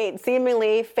candidate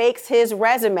seemingly fakes his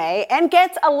resume and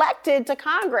gets elected to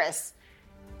Congress.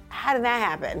 How did that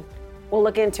happen? We'll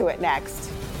look into it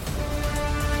next.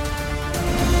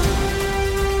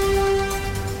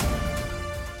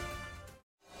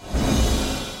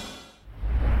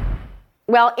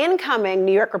 Well, incoming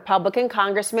New York Republican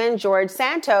Congressman George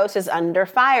Santos is under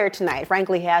fire tonight.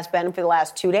 Frankly, he has been for the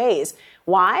last 2 days.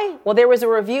 Why? Well, there was a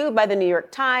review by the New York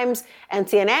Times and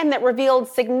CNN that revealed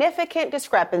significant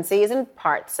discrepancies in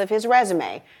parts of his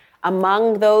resume.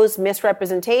 Among those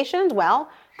misrepresentations,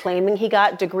 claiming he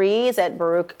got degrees at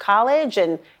Baruch College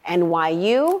and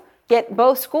NYU, yet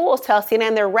both schools tell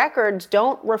CNN their records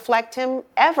don't reflect him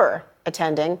ever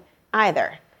attending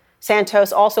either.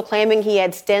 Santos also claiming he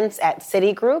had stints at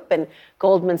Citigroup and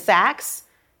Goldman Sachs,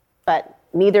 but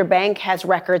neither bank has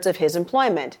records of his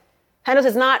employment. Santos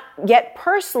has not yet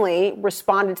personally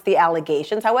responded to the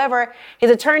allegations. However, his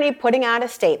attorney putting out a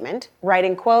statement,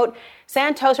 writing, quote,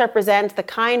 Santos represents the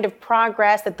kind of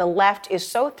progress that the left is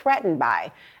so threatened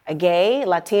by. A gay,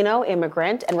 Latino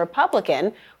immigrant and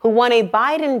Republican who won a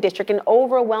Biden district in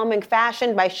overwhelming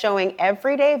fashion by showing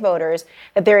everyday voters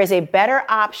that there is a better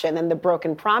option than the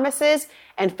broken promises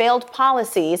and failed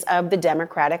policies of the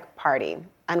Democratic Party,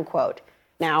 unquote.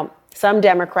 Now, some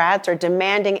Democrats are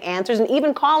demanding answers and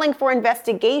even calling for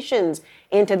investigations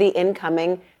into the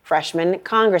incoming freshman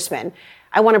congressman.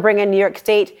 I want to bring in New York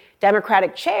State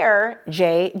Democratic Chair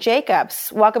Jay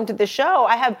Jacobs. Welcome to the show.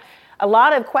 I have a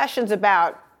lot of questions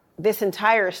about this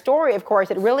entire story, of course.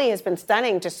 It really has been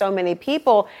stunning to so many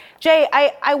people. Jay,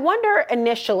 I wonder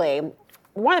initially,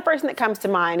 one of the first things that comes to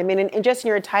mind, I mean, in just in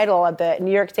your title of the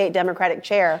New York State Democratic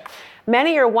Chair,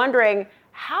 many are wondering,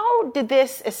 how did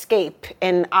this escape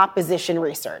in opposition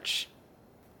research?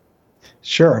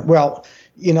 Sure. Well,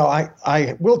 you know,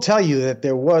 I will tell you that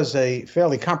there was a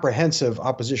fairly comprehensive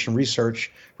opposition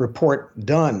research report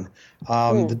done.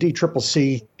 The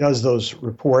DCCC does those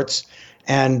reports,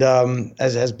 and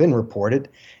as has been reported.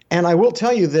 And I will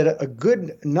tell you that a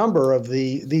good number of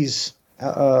these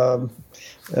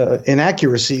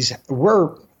inaccuracies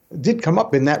did come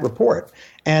up in that report.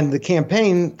 And the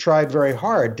campaign tried very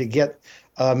hard to get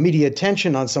media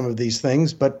attention on some of these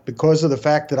things, but because of the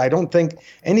fact that I don't think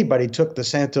anybody took the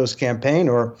Santos campaign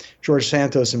or George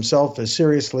Santos himself as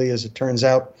seriously as it turns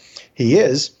out he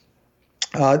is,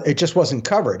 it just wasn't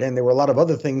covered. And there were a lot of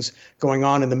other things going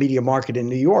on in the media market in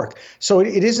New York. So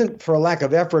it isn't for a lack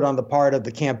of effort on the part of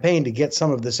the campaign to get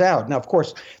some of this out. Now, of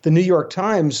course, the New York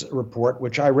Times report,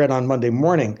 which I read on Monday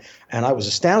morning, and I was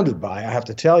astounded by, I have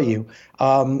to tell you,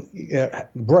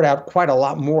 brought out quite a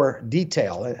lot more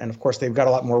detail. And of course, they've got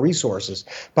a lot more resources.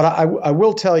 But I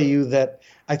will tell you that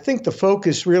I think the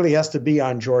focus really has to be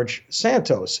on George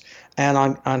Santos and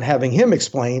on having him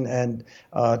explain and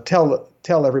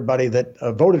tell everybody that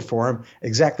voted for him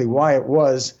exactly why it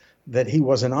was that he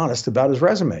wasn't honest about his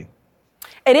resume.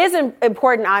 It is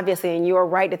important, obviously, and you are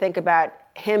right to think about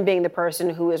him being the person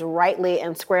who is rightly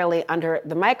and squarely under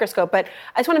the microscope. But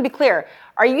I just want to be clear.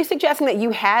 Are you suggesting that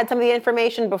you had some of the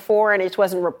information before and it just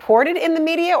wasn't reported in the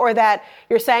media, or that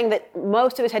you're saying that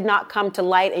most of it had not come to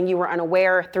light and you were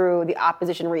unaware through the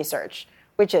opposition research?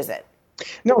 Which is it?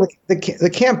 No,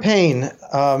 the campaign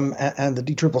and the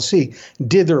DCCC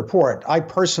did the report. I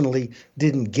personally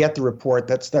didn't get the report.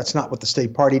 That's not what the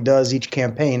state party does. Each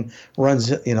campaign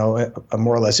runs, you know, a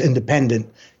more or less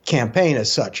independent campaign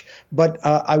as such. But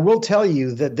I will tell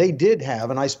you that they did have,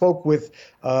 and I spoke with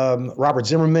Robert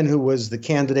Zimmerman, who was the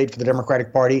candidate for the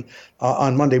Democratic Party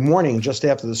on Monday morning, just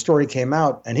after the story came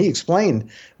out, and he explained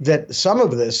that some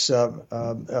of this,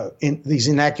 these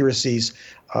inaccuracies,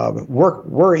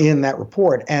 were in that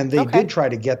report, and they did try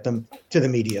to get them to the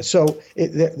media. So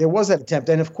there was that attempt.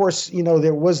 And of course, you know,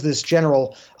 there was this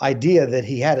general idea that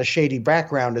he had a shady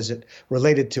background as it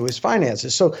related to his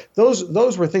finances. So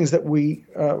those were things that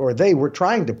they were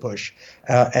trying to push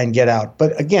and get out.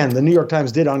 But again, the New York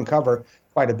Times did uncover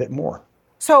quite a bit more.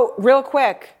 So real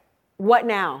quick, what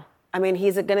now? I mean,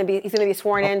 he's going to be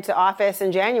sworn into office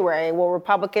in January. Will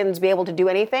Republicans be able to do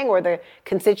anything, or the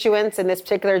constituents in this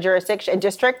particular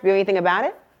district do anything about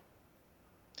it?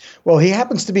 Well, he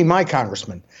happens to be my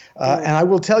congressman, and I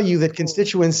will tell you that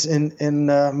constituents in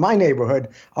my neighborhood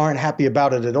aren't happy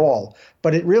about it at all.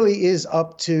 But it really is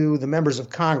up to the members of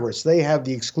Congress. They have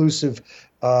the exclusive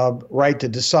right to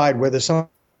decide whether someone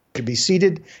should be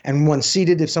seated, and once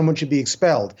seated, if someone should be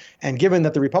expelled. And given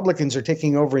that the Republicans are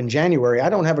taking over in January, I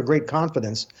don't have a great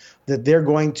confidence that they're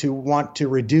going to want to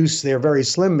reduce their very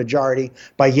slim majority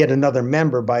by yet another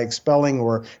member by expelling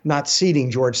or not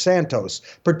seating George Santos,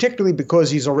 particularly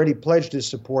because he's already pledged his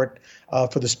support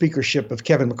for the speakership of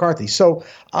Kevin McCarthy. So,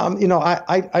 you know,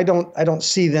 I don't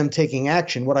see them taking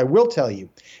action. What I will tell you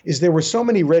is there were so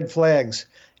many red flags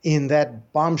in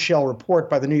that bombshell report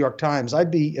by the New York Times.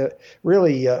 I'd be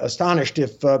really astonished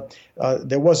if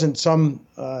there wasn't some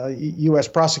U.S.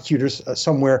 prosecutors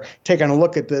somewhere taking a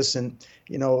look at this, and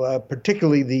you know,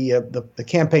 particularly the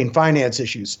campaign finance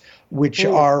issues, which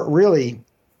are really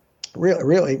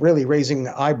raising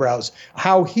eyebrows.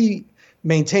 How he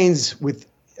maintains with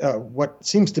what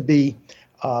seems to be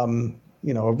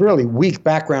you know, a really weak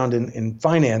background in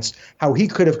finance, how he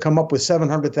could have come up with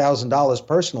 $700,000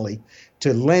 personally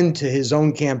to lend to his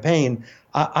own campaign.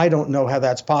 I don't know how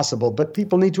that's possible, but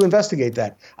people need to investigate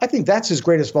that. I think that's his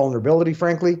greatest vulnerability,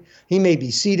 frankly. He may be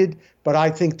seated, but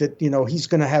I think that, you know, he's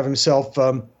going to have himself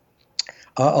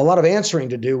a lot of answering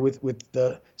to do with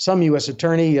some U.S.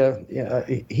 attorney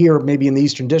here, maybe in the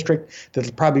Eastern District,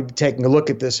 that'll probably be taking a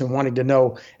look at this and wanting to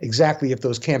know exactly if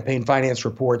those campaign finance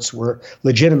reports were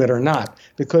legitimate or not.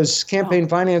 Because campaign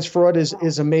finance fraud is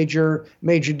a major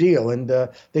deal, and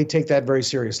they take that very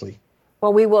seriously.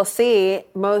 Well, we will see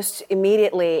most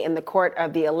immediately in the court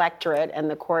of the electorate and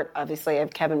the court, obviously,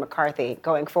 of Kevin McCarthy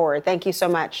going forward. Thank you so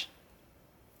much.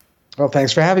 Well,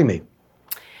 thanks for having me.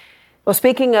 Well,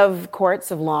 speaking of courts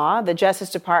of law, the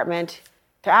Justice Department,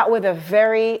 they're out with a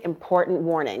very important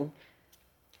warning.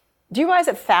 Do you realize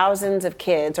that thousands of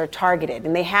kids are targeted,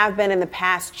 and they have been in the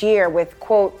past year with,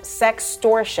 quote,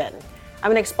 sextortion?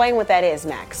 I'm going to explain what that is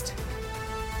next.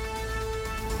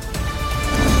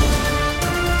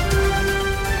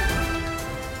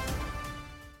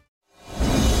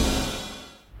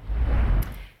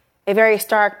 A very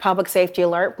stark public safety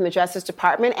alert from the Justice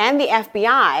Department and the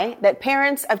FBI that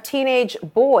parents of teenage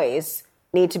boys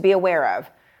need to be aware of.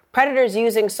 Predators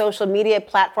using social media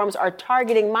platforms are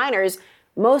targeting minors,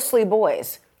 mostly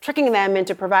boys, tricking them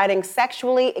into providing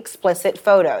sexually explicit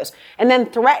photos and then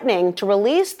threatening to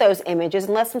release those images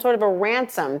unless some sort of a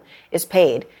ransom is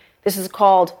paid. This is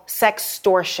called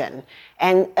sextortion.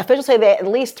 And officials say that at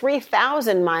least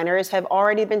 3,000 minors have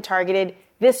already been targeted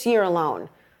this year alone.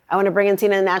 I want to bring in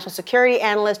CNN national security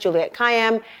analyst Juliette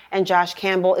Kayyem, and Josh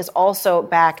Campbell is also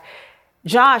back.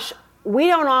 Josh, we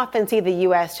don't often see the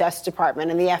U.S. Justice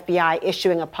Department and the FBI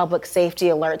issuing a public safety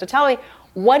alert. So tell me,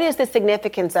 what is the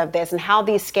significance of this and how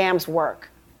these scams work?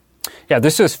 Yeah,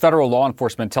 this is federal law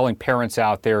enforcement telling parents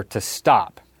out there to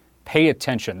stop. Pay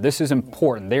attention. This is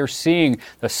important. They're seeing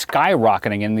the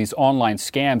skyrocketing in these online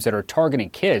scams that are targeting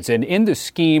kids. And in this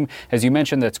scheme, as you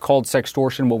mentioned, that's called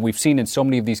sextortion, what we've seen in so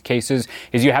many of these cases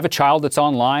is you have a child that's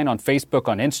online on Facebook,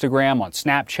 on Instagram, on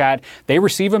Snapchat. They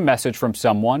receive a message from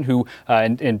someone who,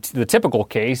 in the typical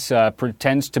case,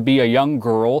 pretends to be a young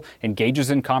girl, engages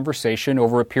in conversation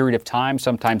over a period of time.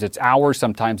 Sometimes it's hours,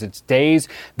 sometimes it's days.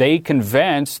 They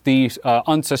convince the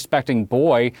unsuspecting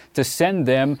boy to send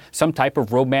them some type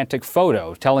of romantic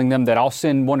photo, telling them that I'll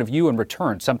send one of you in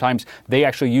return. Sometimes they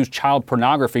actually use child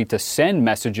pornography to send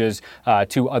messages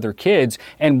to other kids.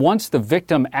 And once the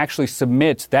victim actually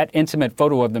submits that intimate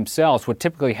photo of themselves, what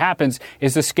typically happens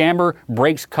is the scammer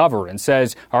breaks cover and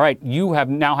says, all right, you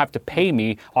now have to pay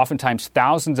me oftentimes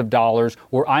thousands of dollars,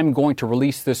 or I'm going to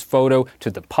release this photo to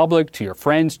the public, to your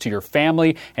friends, to your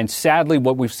family. And sadly,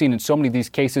 what we've seen in so many of these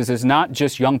cases is not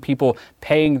just young people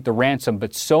paying the ransom,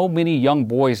 but so many young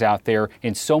boys out there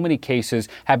in so many cases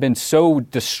have been so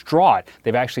distraught,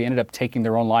 they've actually ended up taking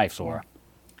their own lives, Laura.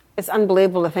 It's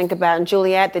unbelievable to think about. And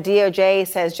Juliette, the DOJ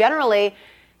says generally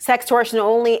sextortion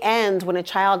only ends when a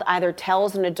child either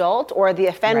tells an adult or the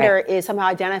offender is somehow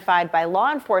identified by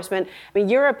law enforcement. I mean,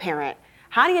 you're a parent.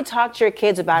 How do you talk to your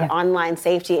kids about online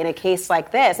safety in a case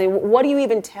like this? I mean, what do you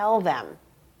even tell them?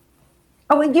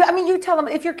 Oh, you tell them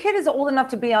if your kid is old enough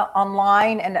to be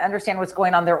online and to understand what's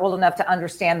going on, they're old enough to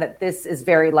understand that this is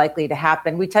very likely to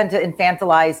happen. We tend to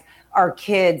infantilize our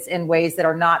kids in ways that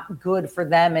are not good for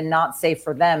them and not safe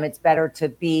for them. It's better to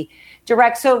be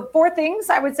direct. So 4 things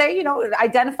I would say,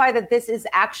 identify that this is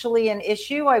actually an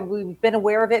issue. We've been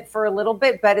aware of it for a little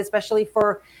bit, but especially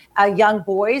for young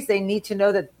boys, they need to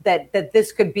know that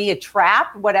this could be a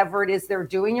trap, whatever it is they're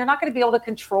doing. You're not going to be able to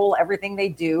control everything they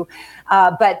do,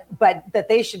 but that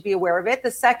they should be aware of it.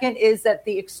 The second is that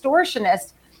the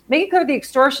extortionist, make it clear the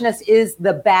extortionist is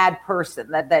the bad person,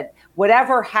 that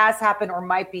whatever has happened or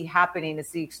might be happening is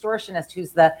the extortionist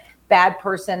who's the bad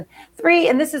person. 3,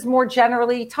 and this is more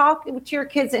generally, talk to your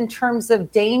kids in terms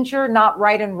of danger, not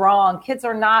right and wrong.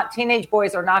 Teenage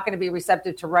boys are not going to be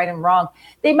receptive to right and wrong.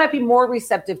 They might be more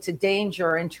receptive to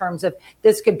danger in terms of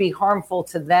this could be harmful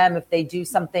to them if they do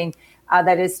something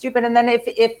that is stupid. And then if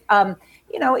it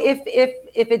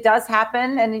does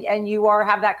happen and you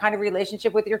have that kind of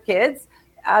relationship with your kids,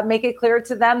 make it clear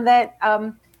to them that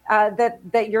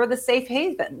that you're the safe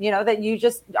haven, that you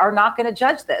just are not going to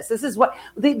judge this. This is what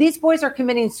these boys are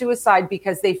committing suicide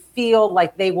because they feel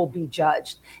like they will be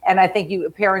judged. And I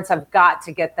think parents have got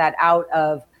to get that out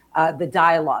of the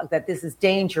dialogue, that this is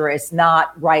dangerous,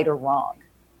 not right or wrong.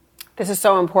 This is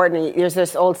so important. There's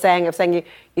this old saying of saying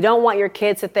you don't want your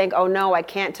kids to think, oh, no, I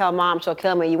can't tell mom, she'll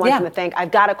kill me. You want them to think,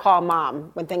 I've got to call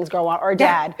mom when things go on, or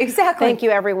dad. Yeah, exactly. Thank you,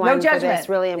 everyone, no for this.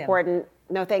 Really important.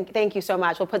 No, thank you so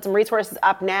much. We'll put some resources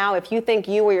up now. If you think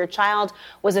you or your child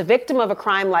was a victim of a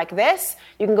crime like this,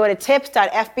 you can go to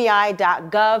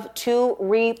tips.fbi.gov to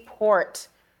report.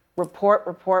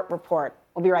 Report.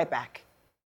 We'll be right back.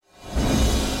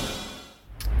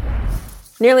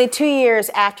 Nearly 2 years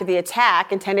after the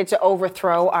attack intended to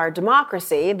overthrow our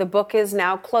democracy, the book is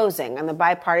now closing on the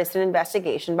bipartisan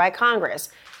investigation by Congress.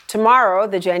 Tomorrow,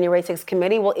 the January 6th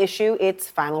committee will issue its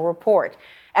final report.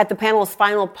 At the panel's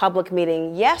final public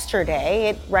meeting yesterday,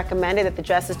 it recommended that the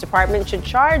Justice Department should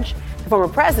charge the former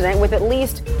president with at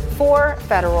least 4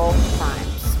 federal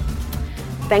crimes.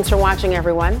 Thanks for watching,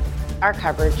 everyone. Our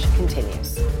coverage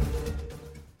continues.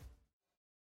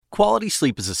 Quality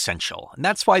sleep is essential, and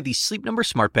that's why the Sleep Number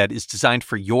Smart Bed is designed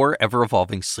for your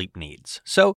ever-evolving sleep needs.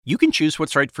 So you can choose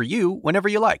what's right for you whenever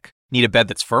you like. Need a bed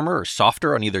that's firmer or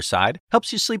softer on either side?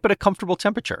 Helps you sleep at a comfortable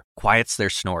temperature. Quiets their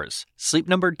snores. Sleep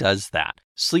Number does that.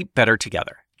 Sleep better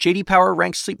together. J.D. Power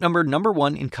ranks Sleep Number number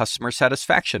 1 in customer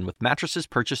satisfaction with mattresses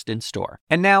purchased in-store.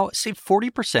 And now, save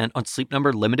 40% on Sleep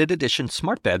Number limited edition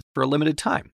smart beds for a limited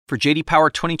time. For J.D. Power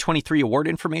 2023 award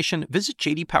information, visit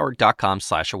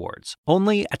jdpower.com/awards.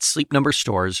 Only at Sleep Number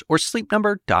stores or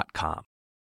sleepnumber.com.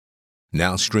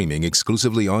 Now streaming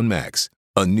exclusively on Max,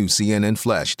 a new CNN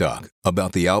Flash doc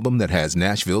about the album that has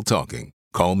Nashville talking,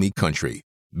 Call Me Country.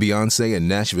 Beyoncé and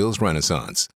Nashville's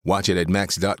Renaissance. Watch it at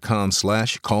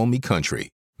max.com/callmecountry.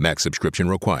 Max subscription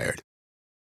required.